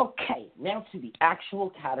 Okay, now to the actual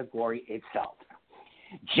category itself.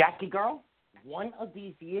 Jackie Girl, one of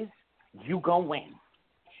these years, you gon' win.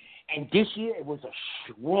 And this year, it was a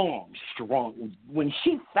strong. When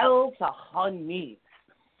she fell to her knees,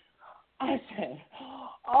 I said,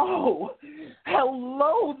 "Oh,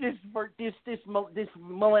 hello, this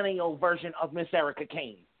millennial version of Miss Erica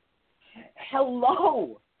Kane.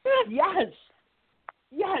 Hello, yes."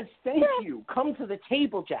 Yes, thank you. Come to the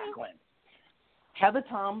table, Jacqueline. Heather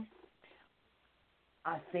Tom,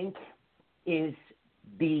 I think, is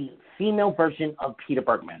the female version of Peter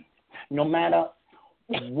Bergman. No matter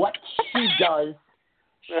what she does,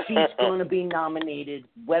 she's going to be nominated,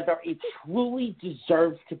 whether it truly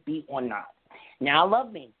deserves to be or not. Now, I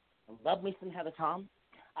love me some Heather Tom.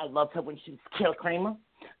 I loved her when she was Kill Kramer.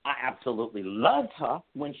 I absolutely loved her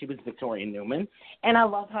when she was Victoria Newman. And I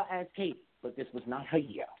love her as Katie, but this was not her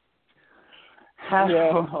year.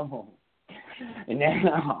 Oh. And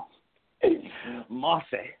now,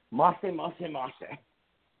 Marcy.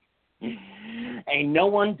 Ain't no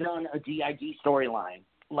one done a DID storyline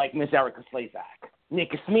like Miss Erica Slezak.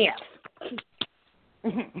 Nika Smith.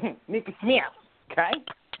 Nika Smith, okay?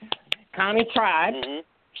 Connie tried. Mm-hmm.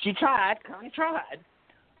 She tried. Connie tried.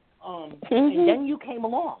 And then you came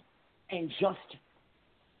along and just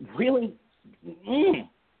really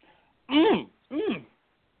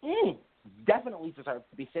definitely deserves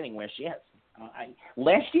to be sitting where she is.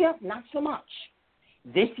 Last year, not so much.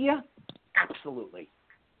 This year, absolutely.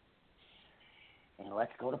 And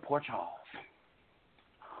let's go to Port Charles.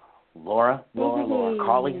 Laura.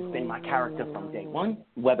 Carly has been my character from day one,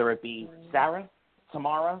 whether it be Sarah,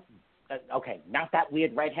 Tamara. Okay, not that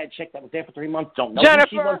weird redhead chick that was there for 3 months. Don't know Jennifer. who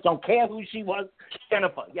she was. Don't care who she was.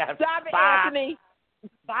 Jennifer, yes. Stop it, Bye. Anthony.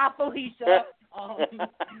 Bye, Felicia.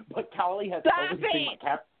 But Carly has always been my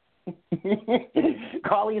character.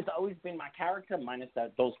 Carly has always been my character, minus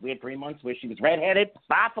those weird 3 months where she was redheaded.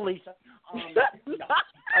 Bye, Felicia.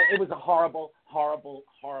 It was a horrible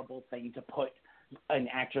thing to put an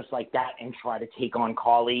actress like that and try to take on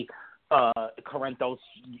Carly. Corinthos,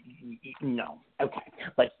 no. Okay.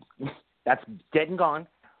 But that's dead and gone.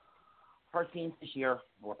 Her scenes this year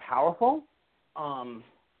were powerful. Wow.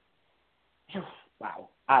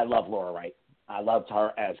 I love Laura Wright. I loved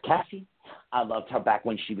her as Cassie. I loved her back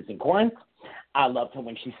when she was in Corinth. I loved her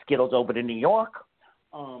when she skittled over to New York.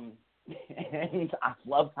 And I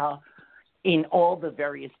loved her in all the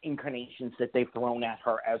various incarnations that they've thrown at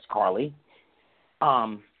her as Carly.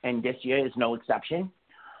 And this year is no exception.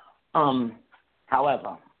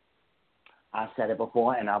 However, I said it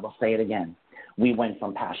before and I will say it again. We went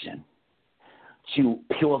from passion to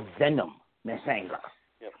pure venom, Miss Anger,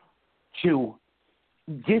 to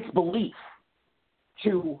disbelief,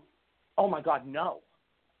 to, oh my God, no,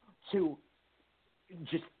 to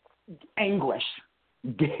just anguish,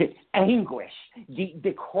 the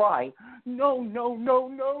cry, no.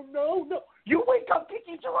 You wake up,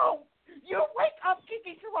 Kiki Jerome.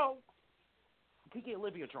 Kiki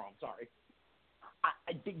Olivia Jerome, sorry.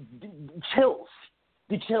 The chills,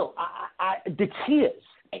 the tears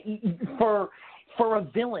for a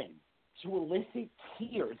villain to elicit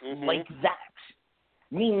tears like that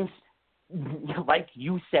means, like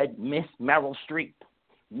you said, Miss Meryl Streep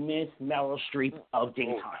of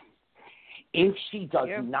daytime. If she does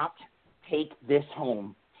not take this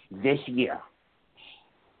home this year,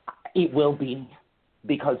 it will be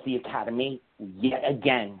because the Academy yet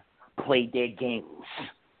again played their games.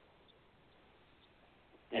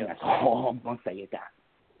 And that's all I'm going to say at that.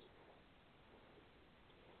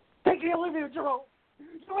 Thank you, Olivia Jerome.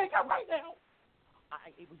 You wake up right now.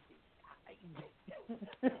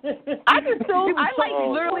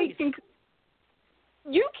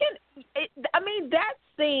 That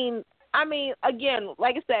scene, again,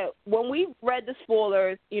 like I said, when we read the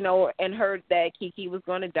spoilers, and heard that Kiki was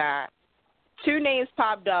going to die, 2 names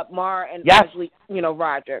popped up, Mara and Leslie,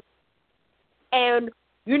 Roger. And,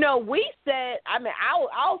 we said,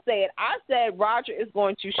 I'll say it, I said Roger is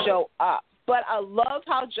going to show up. But I love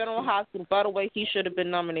how General Hospital, by the way, he should have been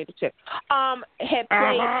nominated too, had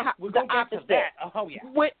played the opposite.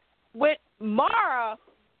 With Mara,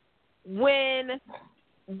 when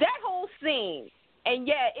that whole scene, and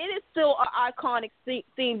it is still an iconic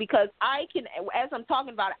scene because I can, as I'm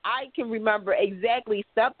talking about it, I can remember exactly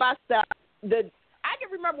step by step, I can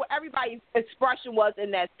remember what everybody's expression was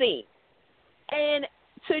in that scene. And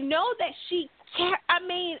to know that she can't,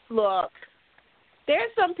 look,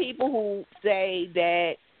 there's some people who say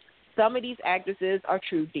that some of these actresses are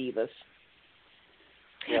true divas.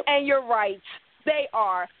 Yep. And you're right, they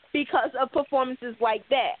are, because of performances like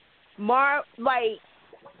that. If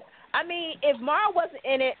Mara wasn't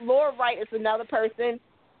in it, Laura Wright is another person.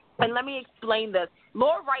 And let me explain this.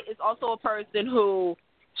 Laura Wright is also a person who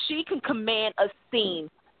she can command a scene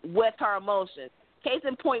with her emotions. Case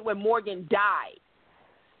in point, when Morgan died.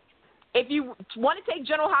 If you want to take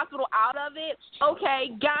General Hospital out of it, okay,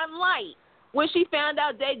 Gone Light. When she found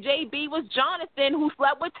out that JB was Jonathan who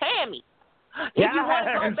slept with Tammy. If you want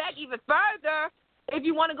to go back even further,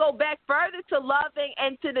 to Loving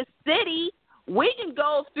and to the City, We can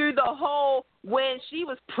go through the whole when she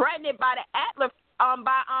was pregnant by the Adler,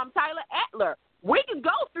 by Tyler Adler. We can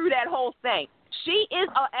go through that whole thing. She is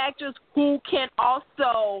an actress who can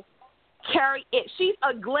also carry it. She's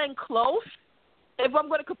a Glenn Close. If I'm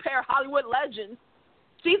going to compare Hollywood legends,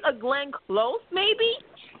 she's a Glenn Close, maybe.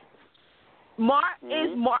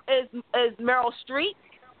 Is Meryl Streep.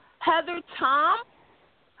 Heather Tom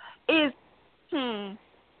is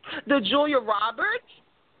the Julia Roberts.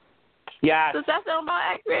 Yeah. Does that sound about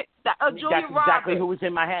accurate? Julia That's exactly Roberts. who was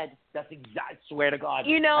in my head. That's I swear to God.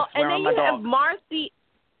 You know, I swear and then on my you dog. have Marcy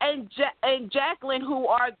and Jacqueline, who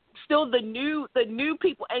are still the new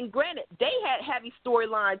people. And granted, they had heavy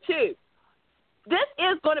storyline too. This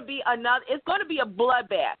is going to be it's going to be a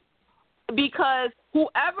bloodbath because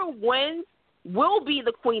whoever wins will be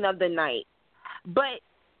the queen of the night. But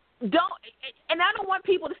I don't want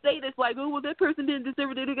people to say this like, oh, well, that person didn't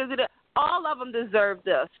deserve it because of that. All of them deserve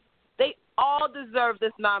this. They all deserve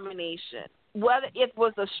this nomination. Whether it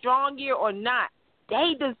was a strong year or not,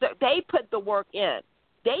 they put the work in.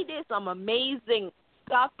 They did some amazing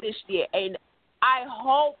stuff this year, and I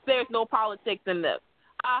hope there's no politics in this.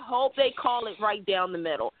 I hope they call it right down the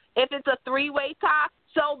middle. If it's a three-way tie,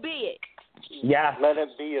 so be it. Yeah. Let it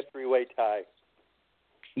be a three-way tie.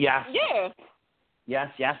 Yes. Yeah. Yes.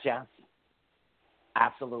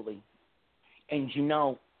 Absolutely. And you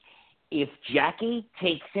know, if Jackie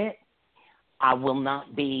takes it, I will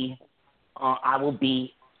not be. I will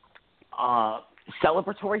be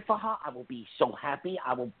celebratory for her. I will be so happy.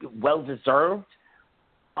 I will be well deserved.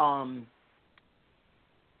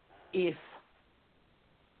 If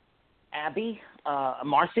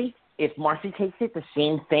Marcy takes it, the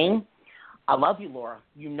same thing. I love you, Laura.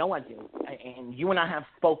 You know I do. And you and I have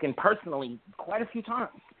spoken personally quite a few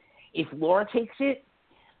times. If Laura takes it,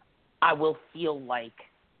 I will feel like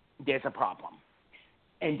there's a problem.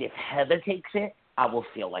 And if Heather takes it, I will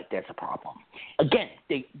feel like there's a problem. Again,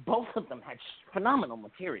 both of them had phenomenal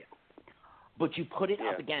material. But you put it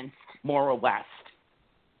up against Maura West.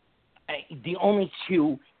 The only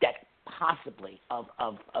two that possibly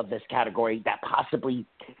of this category that possibly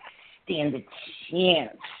stand a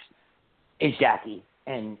chance is Jackie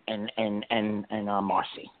and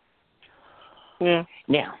Marcy. Yeah.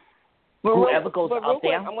 Now, whoever goes up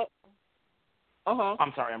there.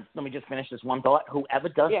 I'm sorry. Let me just finish this one thought. Whoever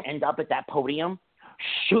does end up at that podium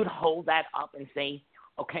should hold that up and say,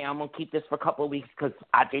 "Okay, I'm gonna keep this for a couple of weeks because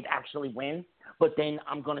I did actually win, but then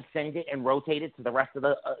I'm gonna send it and rotate it to the rest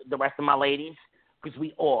of my ladies because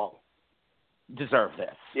we all deserve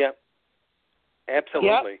this." Yep.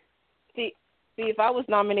 Absolutely. Yep. See, if I was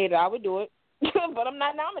nominated, I would do it, but I'm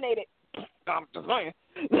not nominated. I'm just saying.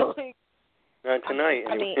 Not tonight.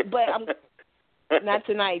 I mean, but I'm not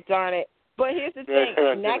tonight. Darn it. But here's the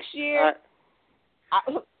thing. Next year,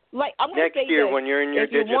 I'm going to say next year this. when you're in your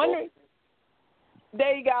digital.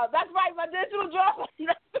 There you go. That's right, my digital job.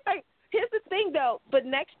 That's right. Here's the thing, though. But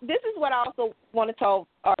this is what I also want to tell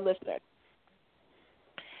our listeners.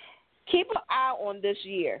 Keep an eye on this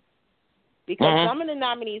year because some of the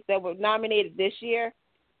nominees that were nominated this year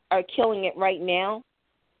are killing it right now.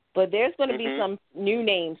 But there's going to be some new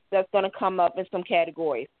names that's going to come up in some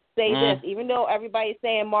categories. Say this, even though everybody's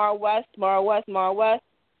saying Maura West,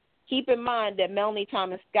 keep in mind that Melanie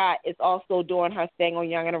Thomas Scott is also doing her thing on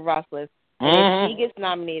Young and the Restless. And if she gets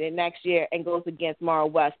nominated next year and goes against Maura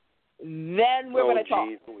West, then we're going to talk.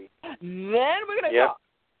 Then we're going to talk.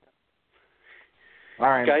 All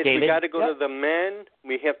right, guys, David? we got to go to the men.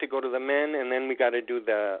 We have to go to the men, and then we got to do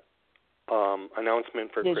the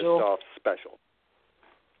announcement for Christoph's special.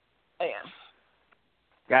 Oh, yeah.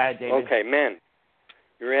 Go ahead, David. Okay, men.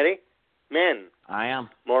 You ready? Men. I am.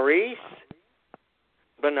 Maurice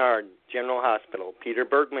Bernard, General Hospital. Peter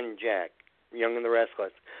Bergman, Jack, Young and the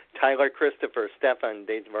Restless. Tyler Christopher, Stefan,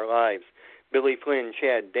 Days of Our Lives. Billy Flynn,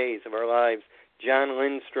 Chad, Days of Our Lives. John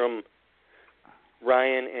Lindstrom,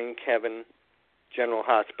 Ryan and Kevin, General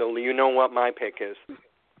Hospital. You know what my pick is.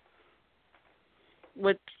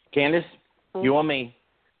 What? Candace, you or me?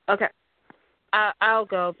 Okay. I'll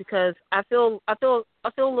go because I feel a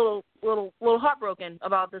little heartbroken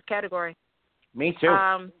about this category. Me too.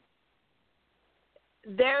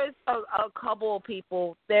 There's a couple of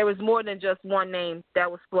people. There was more than just one name that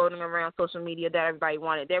was floating around social media that everybody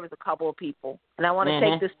wanted. There was a couple of people, and I want to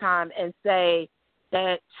take this time and say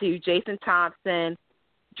that to Jason Thompson,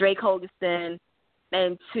 Drake Hogeston,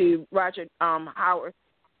 and to Roger Howard,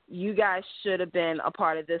 you guys should have been a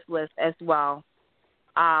part of this list as well.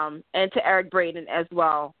 And to Eric Braden as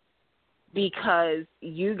well, because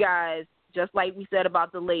you guys, just like we said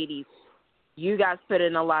about the ladies, you guys put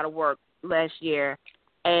in a lot of work last year,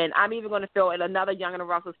 And I'm even going to throw in another Young and the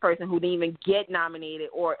Restless person who didn't even get nominated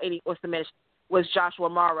or submitted was Joshua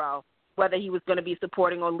Morrow, whether he was going to be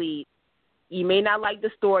supporting or lead. You may not like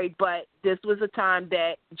the story, but this was a time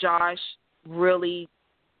that Josh really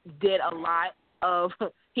did a lot of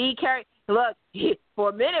 – he carried – look, for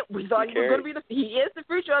a minute we thought he was going to be he is the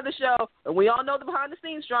future of the show, and we all know the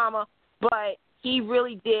behind-the-scenes drama, but he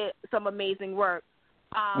really did some amazing work.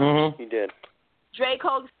 He did. Drake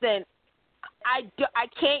Hostin, I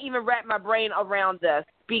can't even wrap my brain around this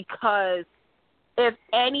because, if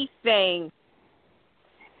anything,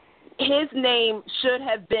 his name should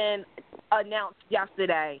have been announced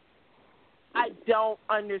yesterday. I don't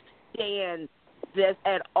understand this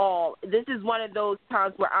at all. This is one of those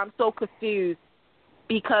times where I'm so confused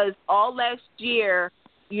because all last year,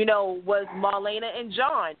 was Marlena and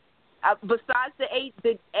John. Besides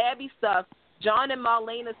the Abby stuff, John and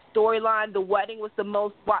Marlena's storyline, the wedding was the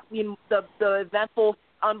most, the eventful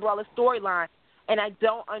umbrella storyline. And I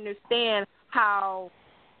don't understand how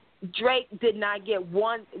Drake did not get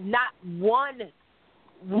not one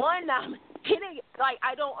nomination. Like,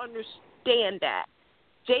 I don't understand that.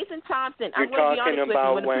 Jason Thompson, You're I'm going to be honest with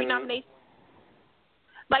you, when the pre-nomination,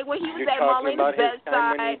 like when he was at Marlena's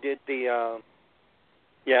bedside. When he did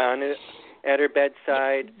at her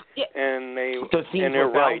bedside, and their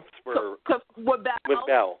rights were with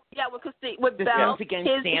Belle. Yeah, with Belle. Scenes against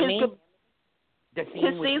Sammy. His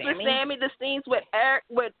scenes with Sammy, the scenes with Eric,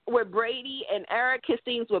 with Brady and Eric, his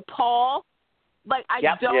scenes with Paul. Like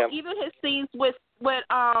even his scenes with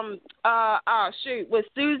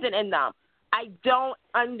Susan and them. I don't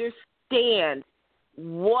understand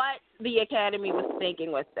what the Academy was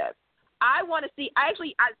thinking with this. I want to see.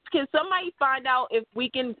 Can somebody find out if we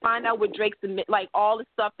can find out what Drake submit, like all the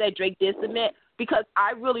stuff that Drake did submit? Because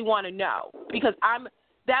I really want to know. Because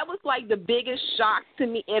that was like the biggest shock to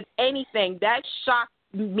me. If anything, that shocked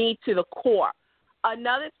me to the core.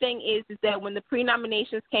 Another thing is that when the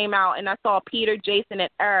pre-nominations came out and I saw Peter, Jason,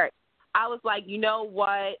 and Eric, I was like, you know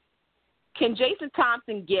what? Can Jason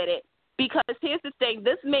Thompson get it? Because here's the thing,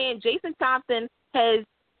 this man, Jason Thompson,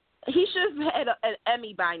 he should have had an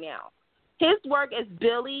Emmy by now. His work as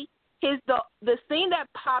Billy, the scene that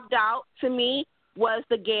popped out to me was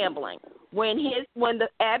the gambling. When the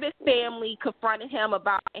Abbott family confronted him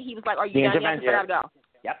about, and he was like, "Are you done yet? I gotta go."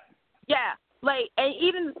 Yep. Yeah, like, and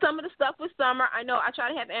even some of the stuff with Summer, I know I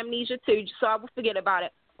try to have amnesia too, so I will forget about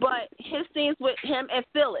it. But his scenes with him and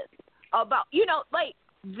Phyllis about,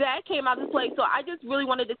 that came out of play. So I just really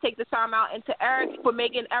wanted to take the time out, and to Eric for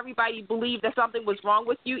making everybody believe that something was wrong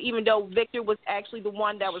with you, even though Victor was actually the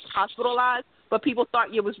one that was hospitalized, but people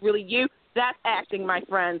thought it was really you. That's acting, my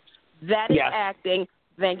friends. That is acting.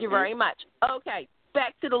 Thank you very much. Okay,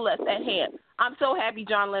 back to the list at hand. I'm so happy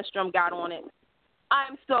John Lindstrom got on it.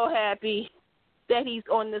 I'm so happy that he's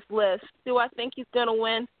on this list. Do I think he's going to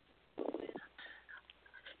win?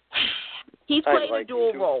 He's played a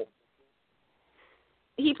dual role.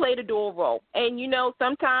 He played a dual role. And,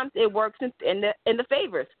 sometimes it works in the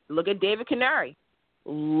favors. Look at David Canary.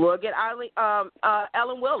 Look at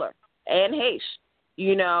Ellen Willer and Hayes.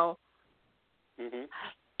 Mm-hmm.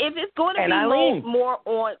 If it's going to be more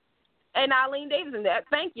on – and Eileen Davidson,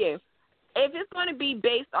 thank you. If it's going to be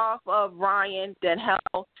based off of Ryan, then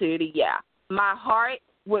hell to the yeah. My heart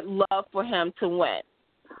would love for him to win.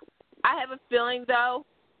 I have a feeling, though,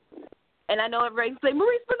 and I know everybody can say,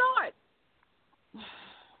 Maurice Bernard.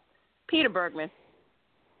 Peter Bergman.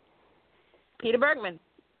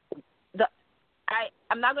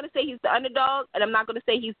 I'm not going to say he's the underdog, and I'm not going to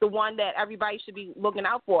say he's the one that everybody should be looking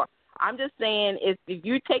out for. I'm just saying if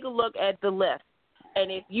you take a look at the list,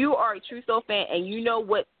 and if you are a true soul fan and you know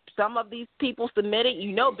what some of these people submitted,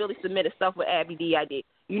 Billy submitted stuff with Abby DID.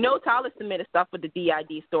 Tyler submitted stuff with the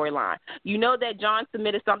DID storyline. That John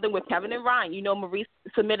submitted something with Kevin and Ryan. Maurice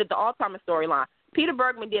submitted the Alzheimer's storyline. Peter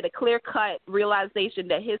Bergman did a clear-cut realization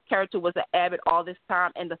that his character was an Abbott all this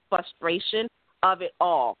time and the frustration of it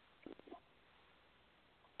all.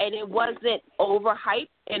 And it wasn't overhyped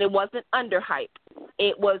and it wasn't underhyped.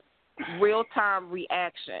 It was real-time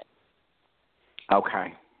reaction.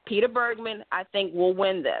 Okay. Peter Bergman, I think, will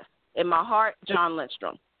win this. In my heart, John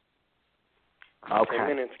Lindstrom. Okay. 10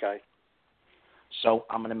 minutes, guys. So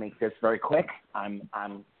I'm going to make this very quick. I'm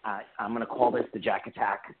going to call this the Jack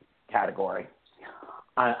Attack category.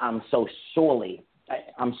 I'm so sorely.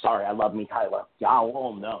 I'm sorry. I love me, Tyler. Y'all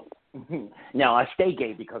all know. Now I stay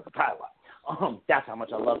gay because of Tyler. That's how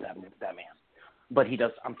much I love that man. But he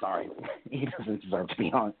does. I'm sorry. He doesn't deserve to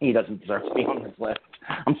be on. He doesn't deserve to be on this list.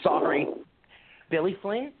 I'm sorry. Billy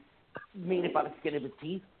Flynn made it by the skin of his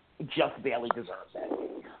teeth. Just barely deserves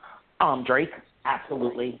it. Drake,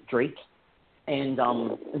 absolutely. Drake and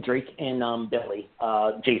Drake and Billy,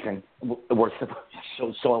 Jason, were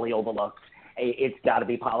so sorely overlooked. It's got to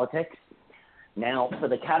be politics. Now, for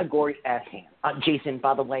the category at hand, Jason,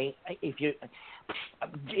 by the way, if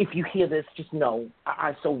you hear this, just know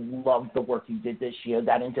I so love the work you did this year,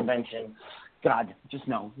 that intervention. God, just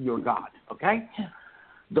know you're God, okay?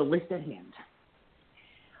 The list at hand.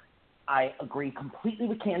 I agree completely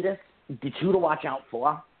with Candace. The two to watch out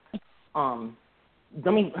for.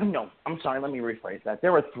 Let me rephrase that.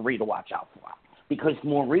 There are three to watch out for because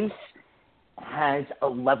Maurice has a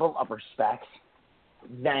level of respect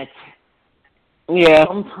that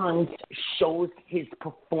sometimes shows his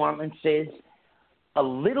performances a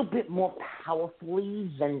little bit more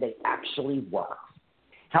powerfully than they actually were.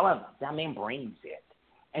 However, that man brings it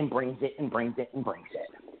and brings it and brings it and brings it.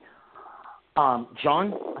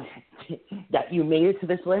 John, that you made it to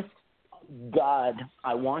this list, God,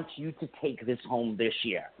 I want you to take this home this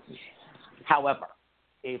year. However,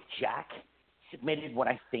 if Jack submitted what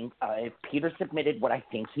I think, if Peter submitted what I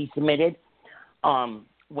think he submitted,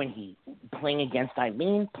 when he playing against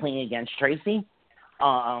Eileen, playing against Tracy,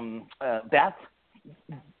 Beth,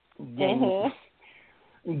 then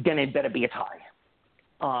it better be a tie.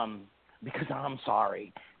 Because I'm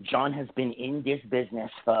sorry, John has been in this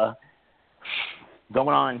business for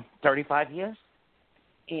going on 35 years,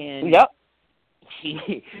 and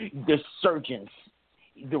the surgeons,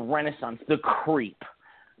 the Renaissance, the creep,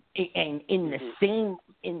 and in the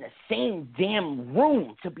same damn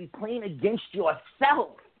room to be playing against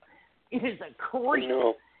yourself, it is a creep.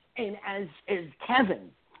 No. And as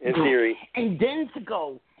Kevin, in theory, and then to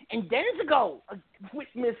go with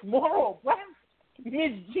Miss Laura West,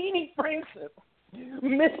 Miss Jeannie Francis,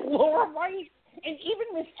 Miss Laura White, and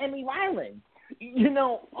even Miss Emmy Ryland.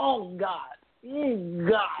 Oh God,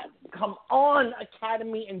 come on,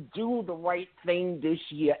 Academy, and do the right thing this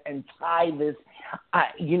year and tie this.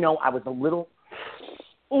 I was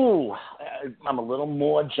I'm a little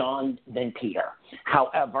more John than Peter.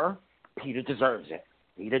 However, Peter deserves it.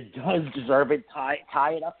 Peter does deserve it. Tie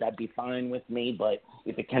it up. That'd be fine with me. But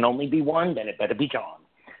if it can only be one, then it better be John.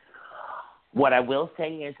 What I will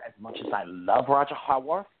say is, as much as I love Roger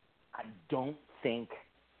Howarth, I don't think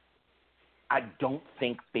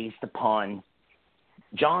based upon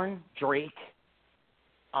John, Drake,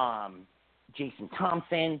 Jason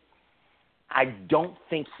Thompson, I don't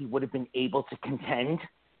think he would have been able to contend.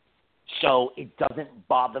 So it doesn't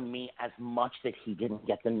bother me as much that he didn't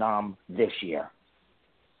get the nom this year.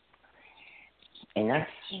 And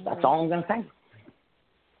that's all I'm going to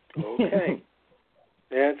say. Okay.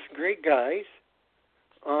 That's great, guys.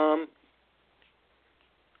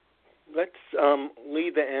 Let's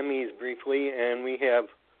lead the Emmys briefly, and we have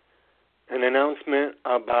an announcement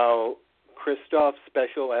about Christoph's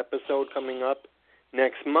special episode coming up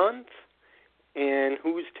next month, and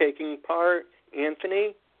who's taking part.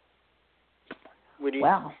 Anthony?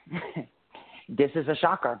 Well, this is a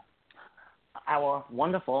shocker. Our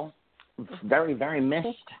wonderful, very, very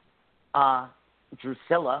missed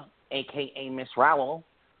Drusilla, a.k.a. Miss Rowell,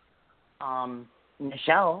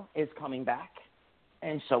 Michelle is coming back,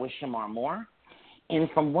 and so is Shamar Moore. And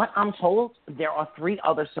from what I'm told, there are 3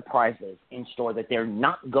 other surprises in store that they're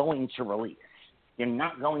not going to release. They're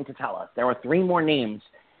not going to tell us. There are 3 more names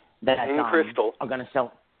that Crystal are going to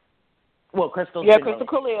sell. Well, Crystal's Crystal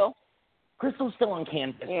Khalil. Crystal's still on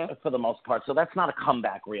campus for the most part, so that's not a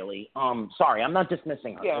comeback, really. Sorry, I'm not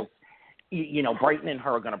dismissing her. Yeah. Brighton and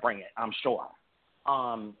her are going to bring it, I'm sure.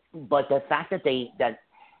 But the fact that they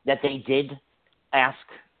did ask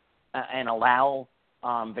and allow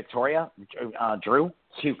Victoria, Drew,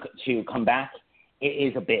 to come back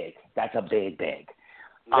is a big. That's a big.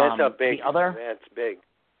 That's big.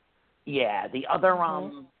 Yeah, the other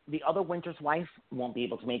Winter's wife won't be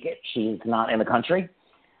able to make it. She's not in the country.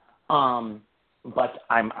 But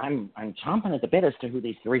I'm chomping at the bit as to who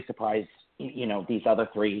these 3 surprise, these other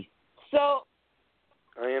 3. So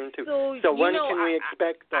I am too. So when can we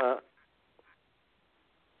expect?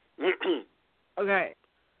 Okay.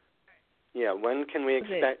 Yeah, when can we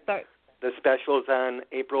expect the specials on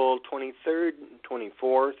April 23rd,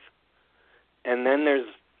 24th, and then there's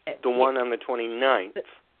the one on the 29th,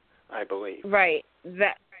 I believe. Right.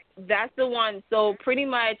 That's the one. So pretty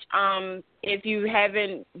much, if you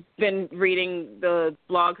haven't been reading the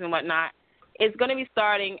blogs and whatnot, it's going to be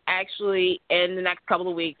starting actually in the next couple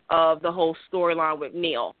of weeks of the whole storyline with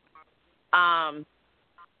Neil.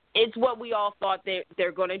 It's what we all thought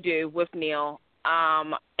they're going to do with Neil.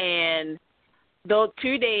 And those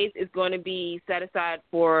 2 days is going to be set aside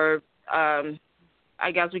for,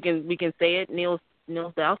 I guess we can say it, Neil's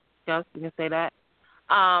death. Yes, we can say that.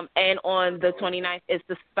 And on the 29th is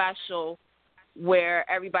the special where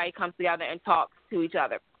everybody comes together and talks to each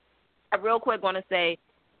other. I real quick want to say,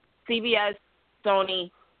 CBS,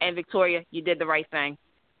 Sony, and Victoria, you did the right thing.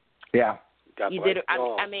 Yeah. You did it.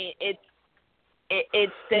 I mean, it's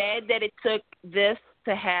sad that it took this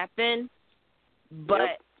to happen,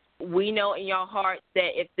 but we know in your heart that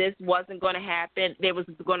if this wasn't going to happen, there was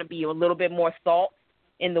going to be a little bit more salt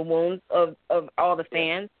in the wounds of all the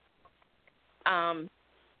fans.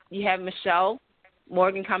 You have Michelle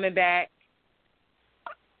Morgan coming back.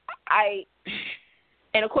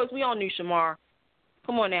 And of course we all knew Shamar.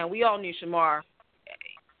 Come on now, we all knew Shamar.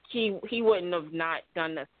 He wouldn't have not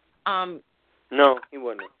done this. No, he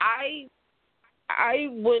wouldn't. I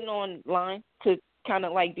went online to kind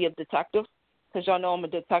of like be a detective, because y'all know I'm a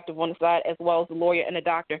detective on the side as well as a lawyer and a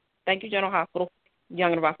doctor. Thank you, General Hospital,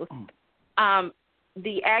 Young and Restless.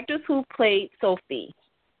 The actress who played Sophie,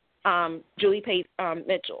 Julie Pace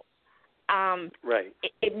Mitchell. Right.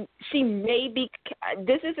 She may be.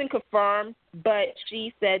 This isn't confirmed, but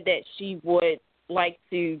she said that she would like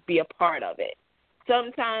to be a part of it.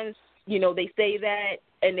 Sometimes, they say that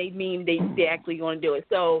and they mean they actually going to do it.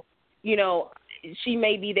 So, she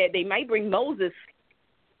may be that they might bring Moses.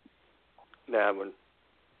 That would.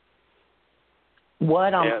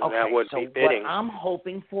 That would be fitting. What I'm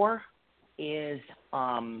hoping for is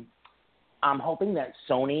I'm hoping that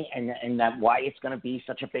Sony and that why it's going to be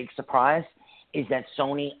such a big surprise is that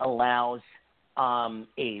Sony allows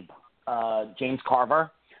Abe, James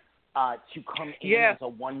Carver, to come in as a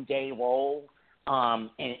one-day role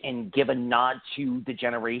and give a nod to the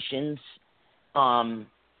Generations, portion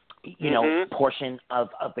of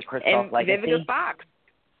the Kristoff legacy. Vivica Fox.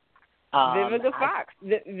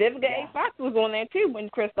 Vivica A. Fox was on there too when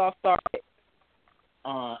Kristoff started.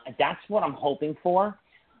 That's what I'm hoping for.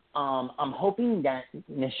 I'm hoping that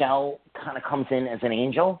Nichelle kind of comes in as an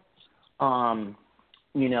angel.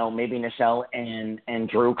 Maybe Nichelle and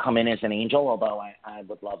Drew come in as an angel, although I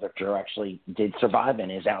would love if Drew actually did survive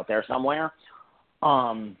and is out there somewhere.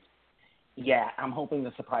 I'm hoping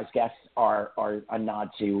the surprise guests are a nod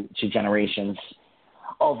to Generations.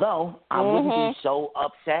 Although I wouldn't be so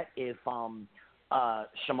upset if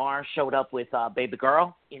Shamar showed up with Baby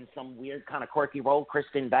Girl in some weird kind of quirky role,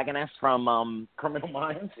 Kristen Vaganess from Criminal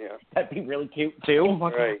Minds. Yeah. That'd be really cute too.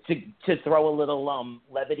 Right. To throw a little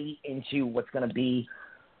levity into what's going to be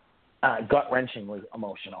gut-wrenchingly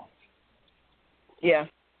emotional. Yeah.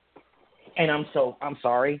 And I'm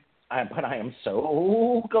sorry, but I am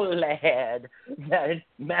so glad that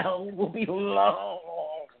Mel will be long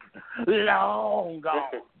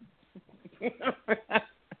gone.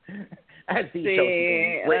 As these shows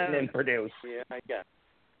are written and produced. Yeah, I guess.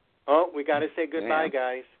 Oh, we got to say goodbye,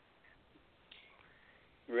 guys.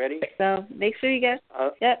 Ready? So make sure you guys.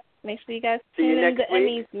 Make sure you guys see you tune in next to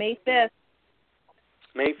week. Emmys May 5th.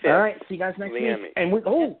 May 5th. All right, see you guys next week. Emmy. And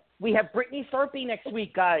we have Brittany Thorpe next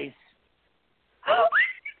week, guys.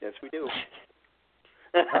 Yes, we do.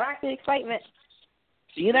 All right. The excitement.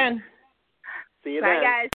 See you then. See you Bye, then. guys.